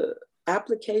the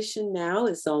application now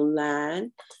is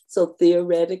online. So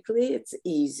theoretically, it's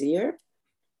easier.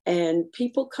 And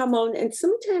people come on, and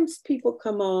sometimes people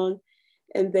come on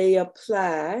and they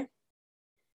apply.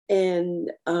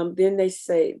 And then they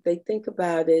say, they think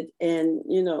about it, and,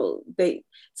 you know,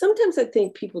 sometimes I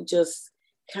think people just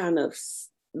kind of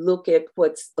look at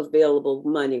what's available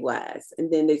money-wise, and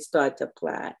then they start to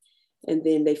apply. And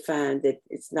then they find that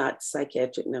it's not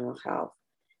psychiatric mental health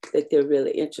that they're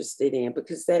really interested in,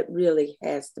 because that really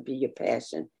has to be your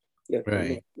passion, your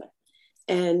commitment.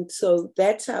 And so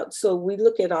that's how, so we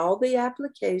look at all the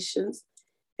applications,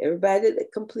 everybody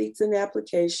that completes an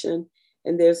application,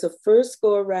 and there's a first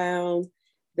go around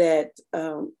that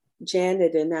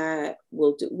Janet and I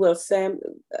will do. Well,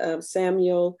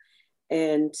 Samuel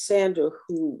and Sandra,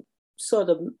 who sort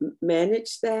of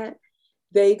manage that,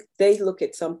 they look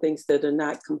at some things that are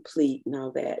not complete and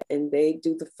all that, and they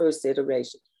do the first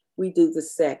iteration. We do the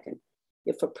second.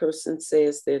 If a person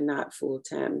says they're not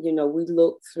full-time, you know, we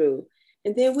look through.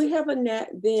 And then we have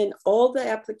then all the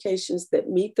applications that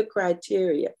meet the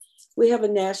criteria, we have a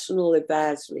National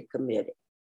Advisory Committee.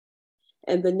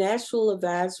 And the National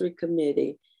Advisory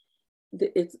Committee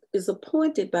is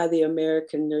appointed by the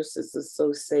American Nurses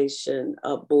Association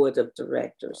Board of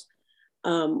Directors.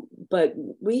 But but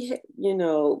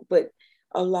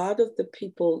a lot of the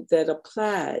people that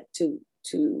applied to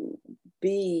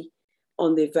be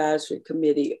on the advisory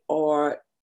committee are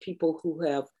people who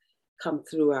have come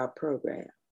through our program.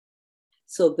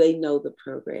 So they know the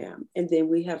program. And then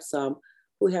we have some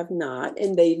who have not,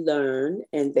 and they learn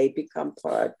and they become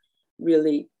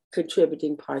really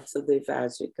contributing parts of the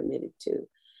advisory committee too.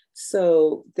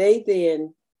 So they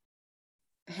then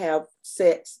have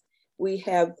sets. We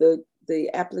have the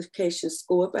application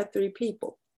scored by 3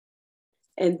 people.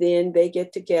 And then they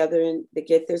get together and they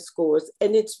get their scores.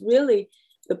 And it's really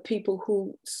the people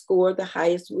who score the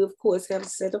highest. We, of course, have a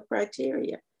set of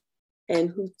criteria and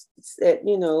who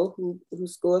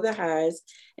score the highest.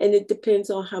 And it depends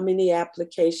on how many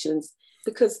applications,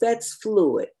 because that's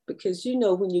fluid. Because,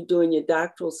 when you're doing your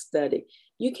doctoral study,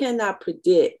 you cannot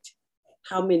predict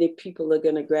how many people are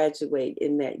going to graduate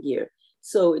in that year.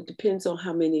 So it depends on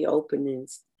how many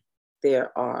openings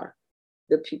there are.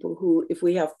 The people who, if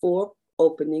we have 4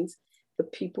 openings, the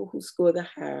people who score the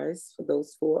highest for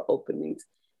those 4 openings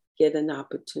get an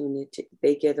opportunity.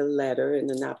 They get a letter and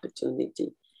an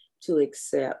opportunity to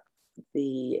accept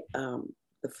the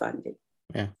funding.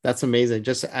 Yeah, that's amazing.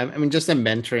 Just the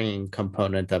mentoring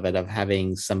component of it, of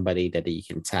having somebody that you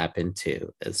can tap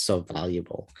into, is so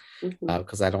valuable.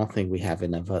 Because I don't think we have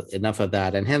enough of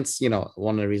that, and hence,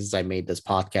 one of the reasons I made this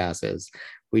podcast is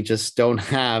we just don't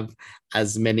have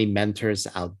as many mentors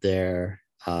out there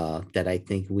that I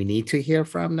think we need to hear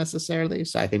from necessarily.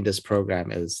 So I think this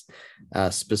program is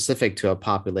specific to a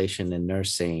population in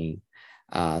nursing.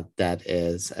 That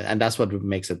is, and that's what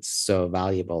makes it so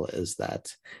valuable, is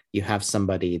that you have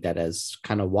somebody that has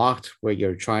kind of walked where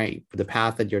you're trying, the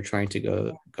path that you're trying to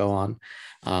go on.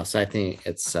 So I think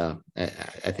it's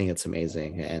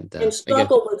amazing, and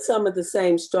struggle with some of the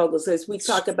same struggles as we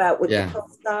talk about with the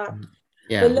postdoc.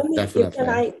 Yeah, but let me,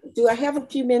 definitely. do I have a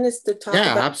few minutes to talk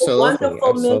about absolutely, the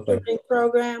wonderful mentoring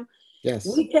program? Yes,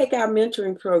 we take our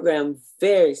mentoring program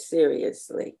very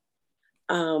seriously.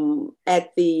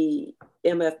 At the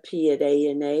MFP at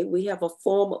ANA, we have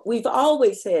we've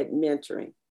always had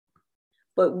mentoring,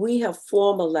 but we have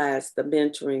formalized the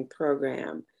mentoring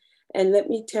program. And let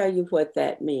me tell you what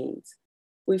that means.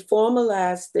 We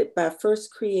formalized it by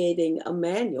first creating a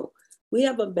manual. We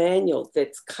have a manual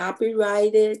that's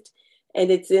copyrighted and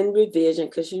it's in revision,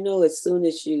 because as soon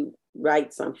as you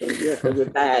write something, you have to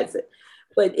revise it.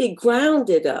 But it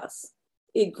grounded us.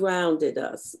 It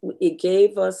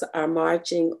gave us our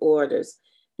marching orders.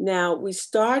 Now, we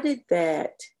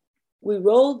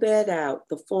rolled that out,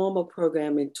 the formal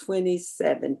program, in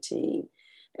 2017.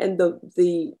 And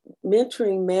the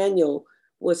mentoring manual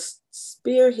was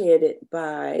spearheaded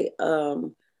by a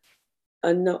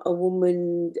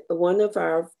woman, one of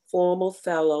our formal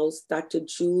fellows, Dr.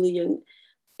 Julian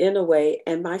Inouye,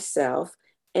 and myself.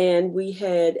 And we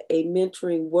had a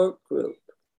mentoring work group.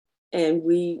 And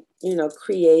we,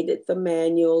 created the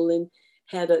manual and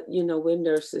had we're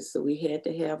nurses, so we had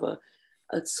to have a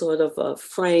sort of a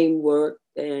framework,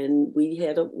 and we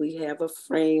have a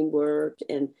framework,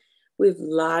 and with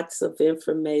lots of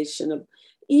information,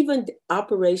 even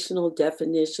operational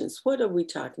definitions. What are we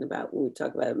talking about when we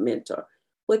talk about a mentor?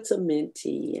 What's a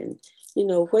mentee? And,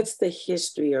 what's the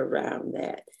history around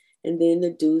that? And then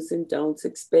the do's and don'ts,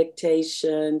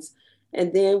 expectations.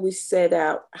 And then we set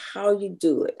out how you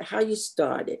do it, how you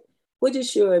start it. What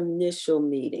is your initial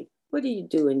meeting? What do you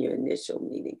do in your initial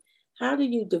meeting? How do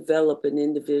you develop an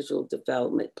individual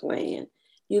development plan?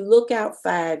 You look out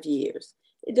 5 years.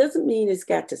 It doesn't mean it's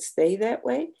got to stay that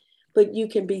way, but you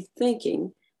can be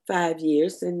thinking 5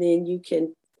 years, and then you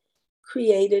can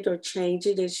create it or change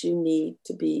it as you need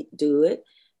to do it.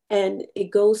 And it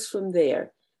goes from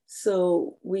there.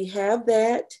 So we have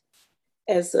that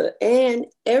and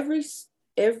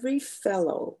every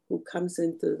fellow who comes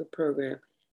into the program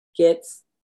gets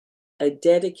a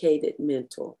dedicated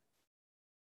mentor.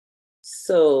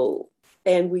 So,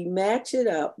 and we match it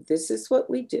up. This is what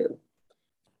we do.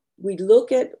 We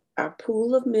look at our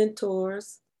pool of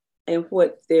mentors and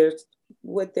what their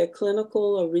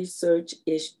clinical or research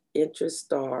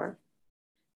interests are.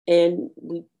 And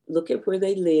we look at where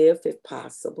they live, if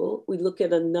possible. We look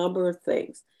at a number of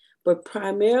things, but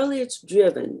primarily it's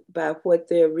driven by what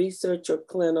their research or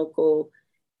clinical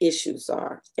issues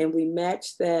are. And we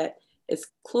match that as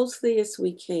closely as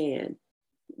we can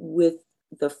with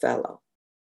the fellow.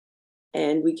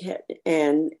 And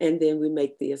and then we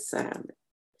make the assignment.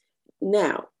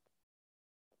 Now,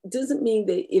 it doesn't mean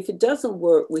that if it doesn't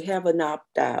work, we have an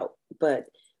opt-out, but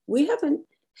we haven't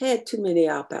had too many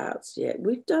opt-outs yet.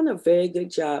 We've done a very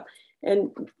good job.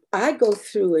 And I go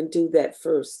through and do that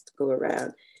first go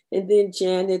around. And then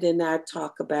Janet and I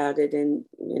talk about it, and,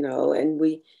 and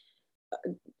we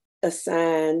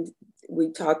we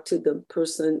talk to the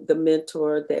person, the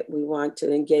mentor that we want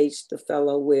to engage the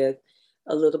fellow with,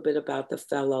 a little bit about the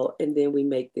fellow, and then we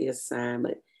make the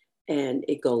assignment, and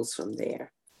it goes from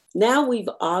there. Now we've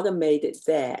automated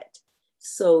that.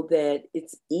 so that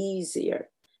it's easier.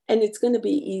 And it's going to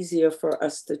be easier for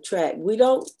us to track. We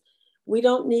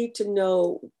don't need to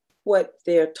know what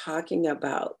they're talking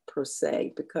about per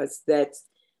se, because that's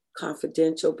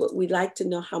confidential, but we like to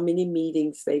know how many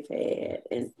meetings they've had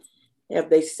and have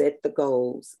they set the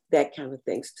goals, that kind of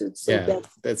things too. So Yeah,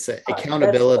 that's an that's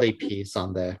accountability piece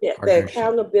on the yeah, the partnership.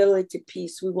 accountability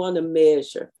piece. We want to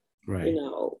measure, Right.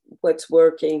 what's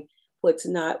working, what's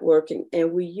not working.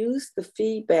 And we use the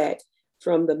feedback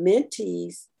from the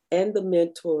mentees and the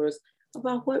mentors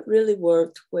about what really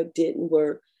worked, what didn't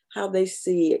work, how they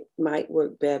see it might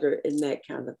work better, and that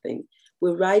kind of thing.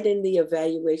 We're right in the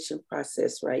evaluation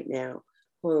process right now,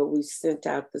 where we sent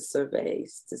out the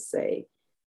surveys to say,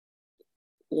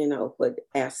 what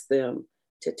ask them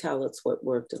to tell us what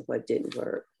worked and what didn't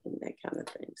work and that kind of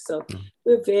thing. So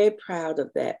we're very proud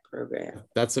of that program.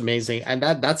 That's amazing. And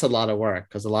that's a lot of work,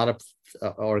 because a lot of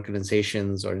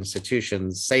organizations or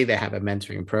institutions say they have a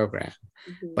mentoring program,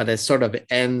 but it sort of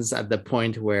ends at the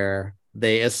point where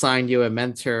they assign you a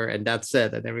mentor and that's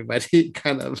it. And everybody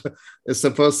kind of is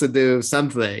supposed to do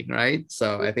something, right?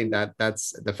 So I think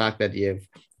that's the fact that you've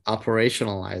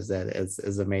operationalized that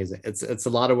is amazing. It's a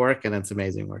lot of work and it's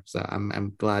amazing work. So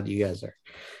I'm glad you guys are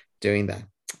doing that.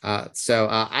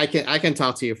 I can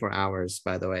talk to you for hours,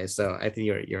 by the way. So I think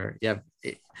you're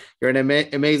an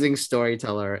amazing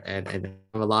storyteller and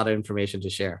have a lot of information to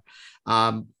share.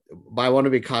 But I want to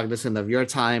be cognizant of your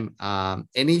time.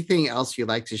 Anything else you'd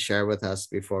like to share with us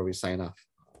before we sign off?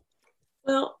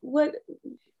 Well, what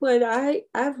I'm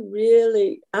at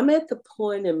the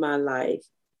point in my life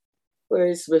where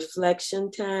it's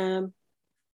reflection time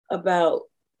about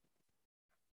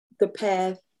the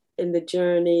path and the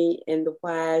journey and the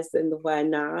whys and the why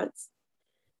nots.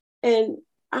 And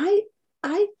I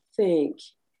think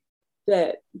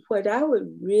that what I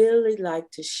would really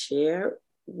like to share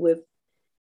with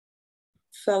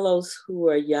fellows who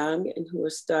are young and who are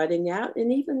starting out,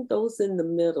 and even those in the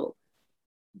middle,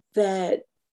 that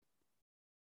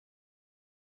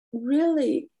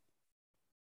really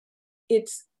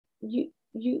it's you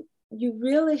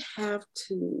really have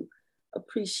to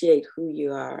appreciate who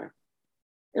you are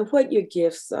and what your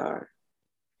gifts are.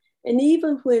 And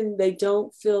even when they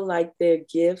don't feel like they're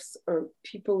gifts, or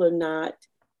people are not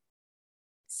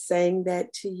saying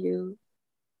that to you,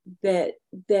 that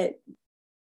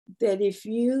if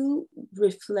you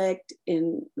reflect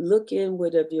and look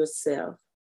inward of yourself,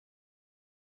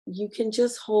 you can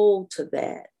just hold to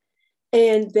that.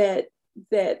 And that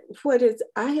what is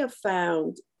I have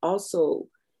found also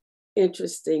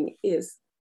interesting is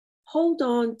hold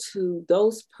on to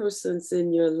those persons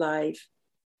in your life,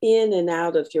 in and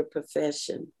out of your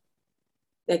profession,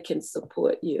 that can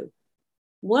support you.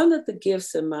 One of the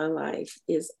gifts in my life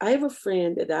is I have a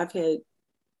friend that I've had,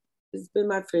 it's been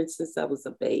my friend since I was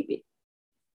a baby.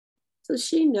 So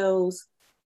she knows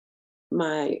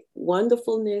my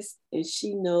wonderfulness and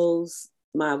she knows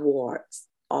my warts,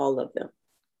 all of them.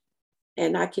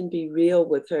 And I can be real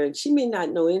with her. And she may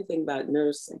not know anything about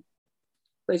nursing,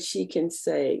 but she can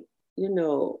say,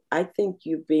 I think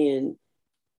you've been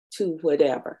to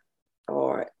whatever,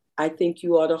 or I think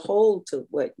you ought to hold to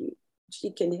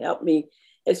she can help me,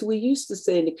 as we used to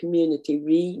say in the community,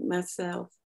 read myself.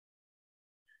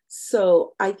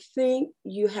 So I think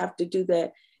you have to do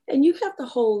that. And you have to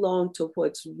hold on to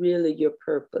what's really your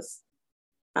purpose.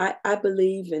 I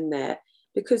believe in that,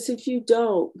 because if you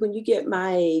don't, when you get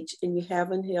my age and you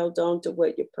haven't held on to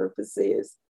what your purpose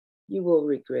is, you will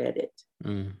regret it.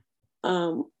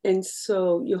 And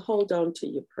so you hold on to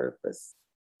your purpose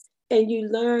and you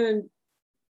learn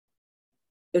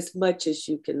as much as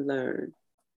you can learn,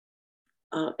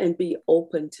 and be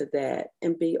open to that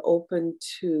and be open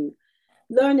to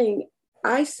learning.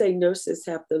 I say nurses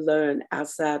have to learn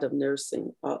outside of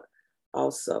nursing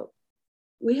also.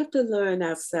 We have to learn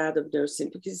outside of nursing,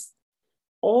 because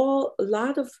a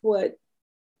lot of what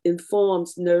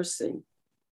informs nursing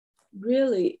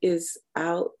really is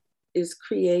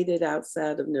created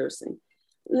outside of nursing.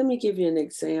 Let me give you an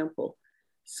example.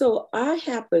 So I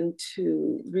happened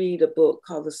to read a book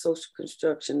called The Social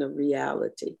Construction of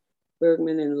Reality,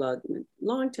 Bergman and Lugman,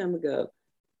 long time ago,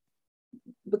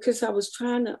 because I was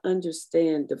trying to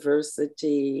understand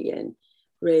diversity and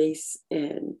race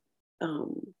and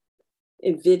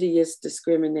invidious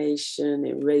discrimination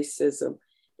and racism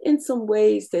in some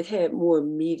ways that had more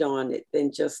meat on it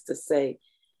than just to say,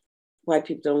 white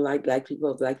people don't like black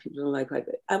people don't like white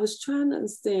people. I was trying to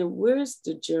understand, where's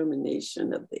the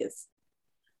germination of this?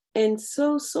 And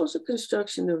so social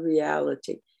construction of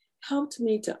reality helped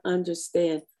me to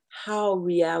understand how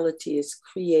reality is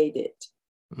created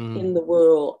in the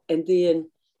world, and then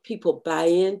people buy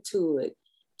into it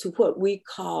to what we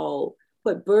call,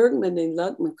 what Bergman and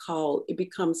Luckman call, it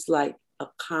becomes like a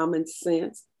common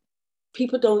sense.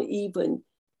 People don't even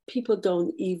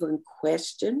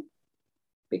question,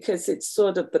 because it's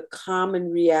sort of the common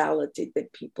reality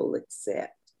that people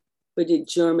accept, but it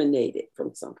germinated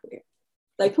from somewhere.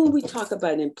 Like when we talk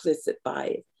about implicit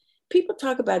bias, people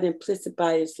talk about implicit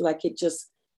bias like it just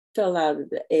fell out of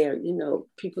the air. You know,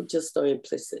 people just are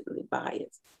implicitly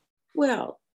biased.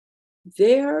 Well,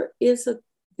 there is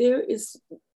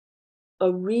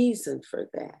a reason for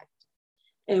that,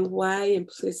 and why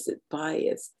implicit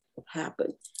bias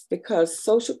happens. Because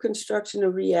social construction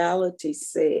of reality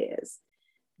says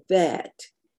that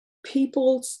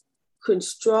people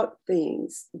construct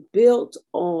things built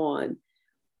on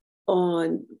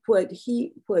what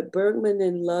Bergman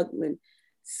and Luckman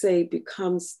say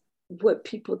becomes what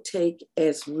people take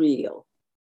as real.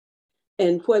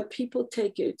 And what people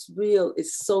take as real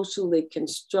is socially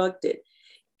constructed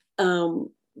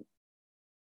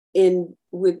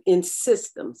within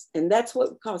systems. And that's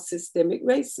what we call systemic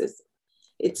racism.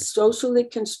 It's socially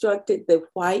constructed that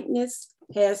whiteness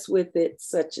has with it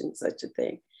such and such a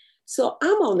thing. So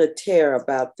I'm on a tear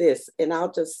about this, and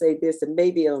I'll just say this, and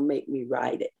maybe it'll make me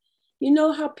write it. You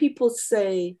know how people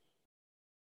say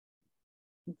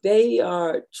they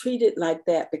are treated like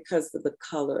that because of the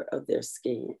color of their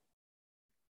skin?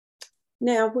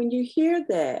 Now, when you hear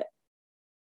that,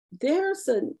 there's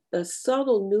a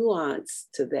subtle nuance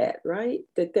to that, right?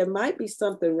 That there might be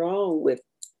something wrong with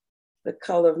the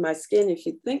color of my skin. If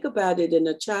you think about it in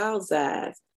a child's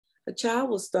eyes, a child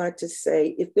will start to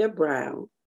say, if they're brown,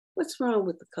 what's wrong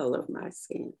with the color of my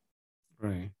skin?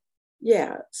 Right.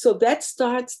 Yeah. So that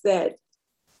starts that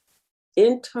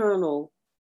internal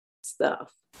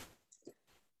stuff.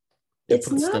 I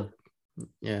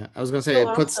was gonna say,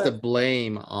 it puts the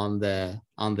blame on the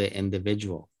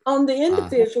individual. On the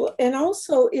individual. And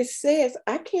also it says,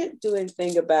 I can't do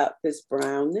anything about this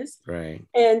brownness. Right.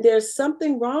 And there's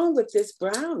something wrong with this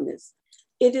brownness.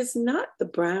 It is not the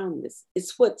brownness.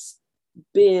 It's what's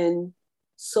been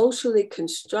socially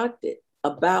constructed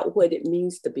about what it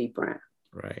means to be brown.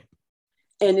 Right.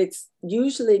 And it's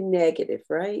usually negative,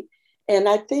 right? And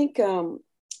I think the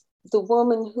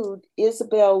woman who,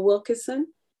 Isabel Wilkerson,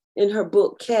 in her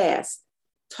book Caste,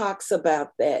 talks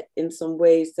about that in some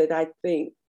ways that I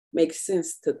think make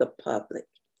sense to the public.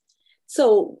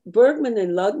 So Bergman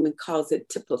and Luckman calls it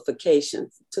typification.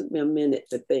 It took me a minute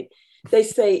to think. They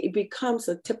say it becomes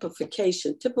a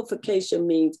typification. Typification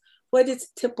means what is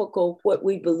typical, what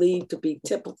we believe to be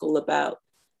typical about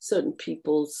certain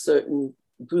people, certain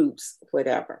groups,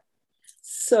 whatever.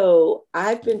 So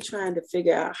I've been trying to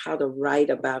figure out how to write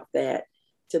about that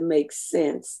to make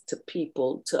sense to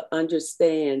people, to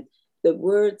understand that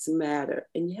words matter.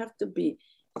 And you have to be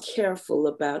careful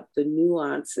about the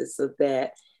nuances of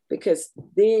that, because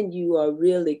then you are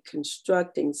really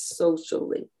constructing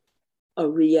socially a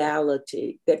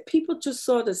reality that people just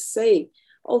sort of say,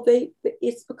 oh,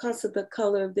 it's because of the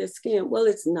color of their skin. Well,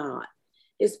 it's not.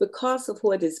 It's because of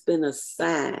what has been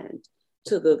assigned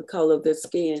to the color of their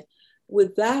skin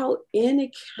without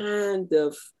any kind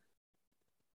of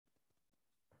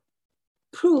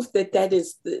proof that that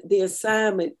is the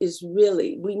assignment is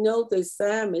really, we know the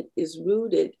assignment is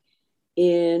rooted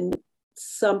in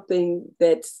something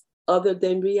that's other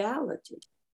than reality.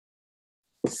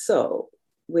 So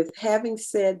with having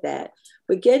said that,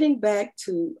 but getting back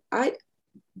to, I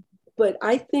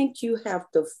think you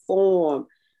have to form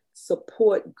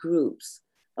support groups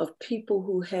of people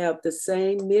who have the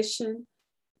same mission,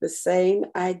 the same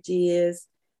ideas,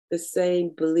 the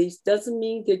same beliefs. Doesn't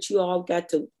mean that you all got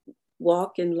to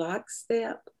walk in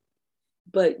lockstep,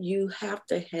 but you have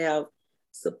to have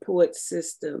support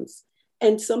systems.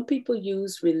 And some people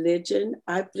use religion.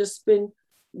 I've just been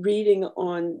reading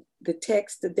on the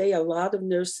text today, a lot of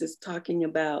nurses talking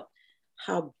about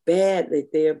how badly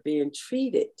they're being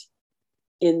treated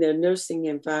in their nursing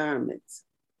environments.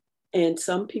 And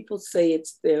some people say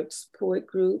it's their support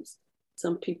groups.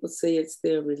 Some people say it's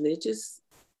their religious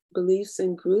beliefs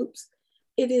and groups.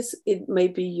 It may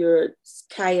be your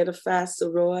Chi Phi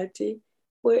sorority,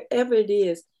 wherever it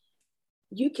is.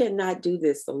 You cannot do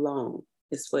this alone,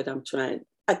 is what I'm trying.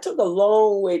 I took a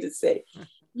long way to say,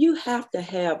 you have to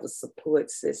have a support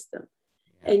system,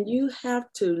 and you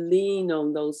have to lean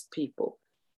on those people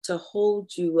to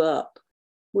hold you up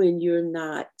when you're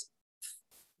not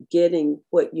getting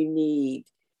what you need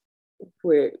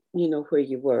where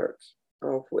you work,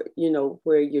 or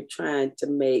where you're trying to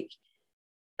make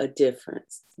a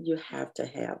difference. You have to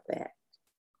have that.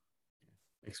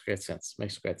 Makes great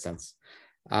sense.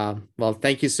 Well,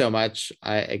 thank you so much.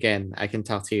 I can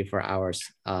talk to you for hours.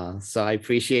 So I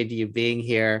appreciate you being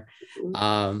here.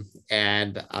 And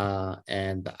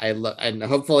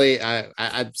hopefully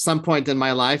at some point in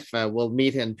my life we'll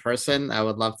meet in person. I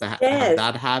would love to have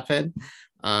that happen.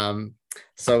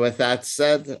 So with that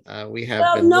said, we have.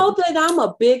 Well, know that I'm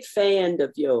a big fan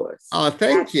of yours. Oh,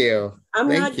 thank you. I'm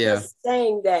not just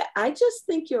saying that. I just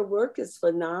think your work is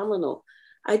phenomenal.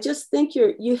 I just think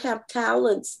you have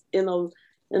talents in a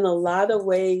lot of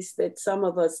ways that some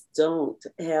of us don't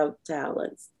have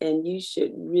talents, and you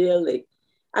should really.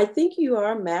 I think you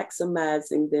are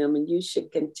maximizing them, and you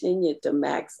should continue to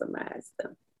maximize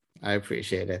them. I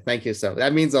appreciate it. Thank you so.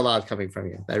 That means a lot coming from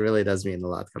you. That really does mean a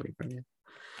lot coming from you.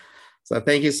 So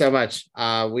thank you so much.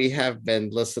 We have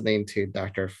been listening to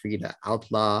Dr. Frida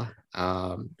Outlaw.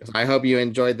 I hope you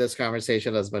enjoyed this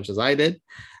conversation as much as I did.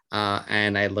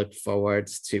 And I look forward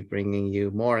to bringing you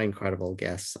more incredible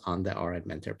guests on the RN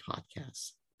Mentor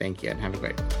podcast. Thank you and have a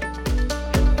great one.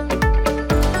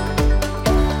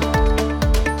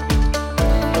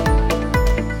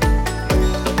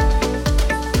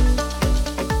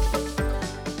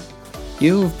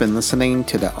 You've been listening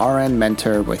to the RN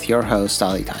Mentor with your host,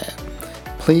 Ali Tayeb.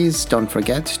 Please don't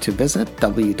forget to visit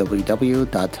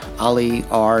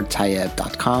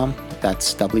www.alirtayeb.com.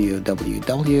 That's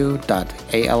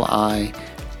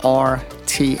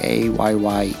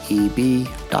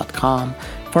www.alirtayeb.com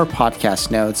for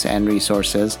podcast notes and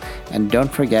resources. And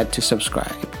don't forget to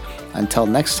subscribe. Until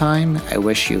next time, I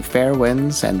wish you fair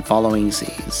winds and following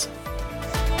seas.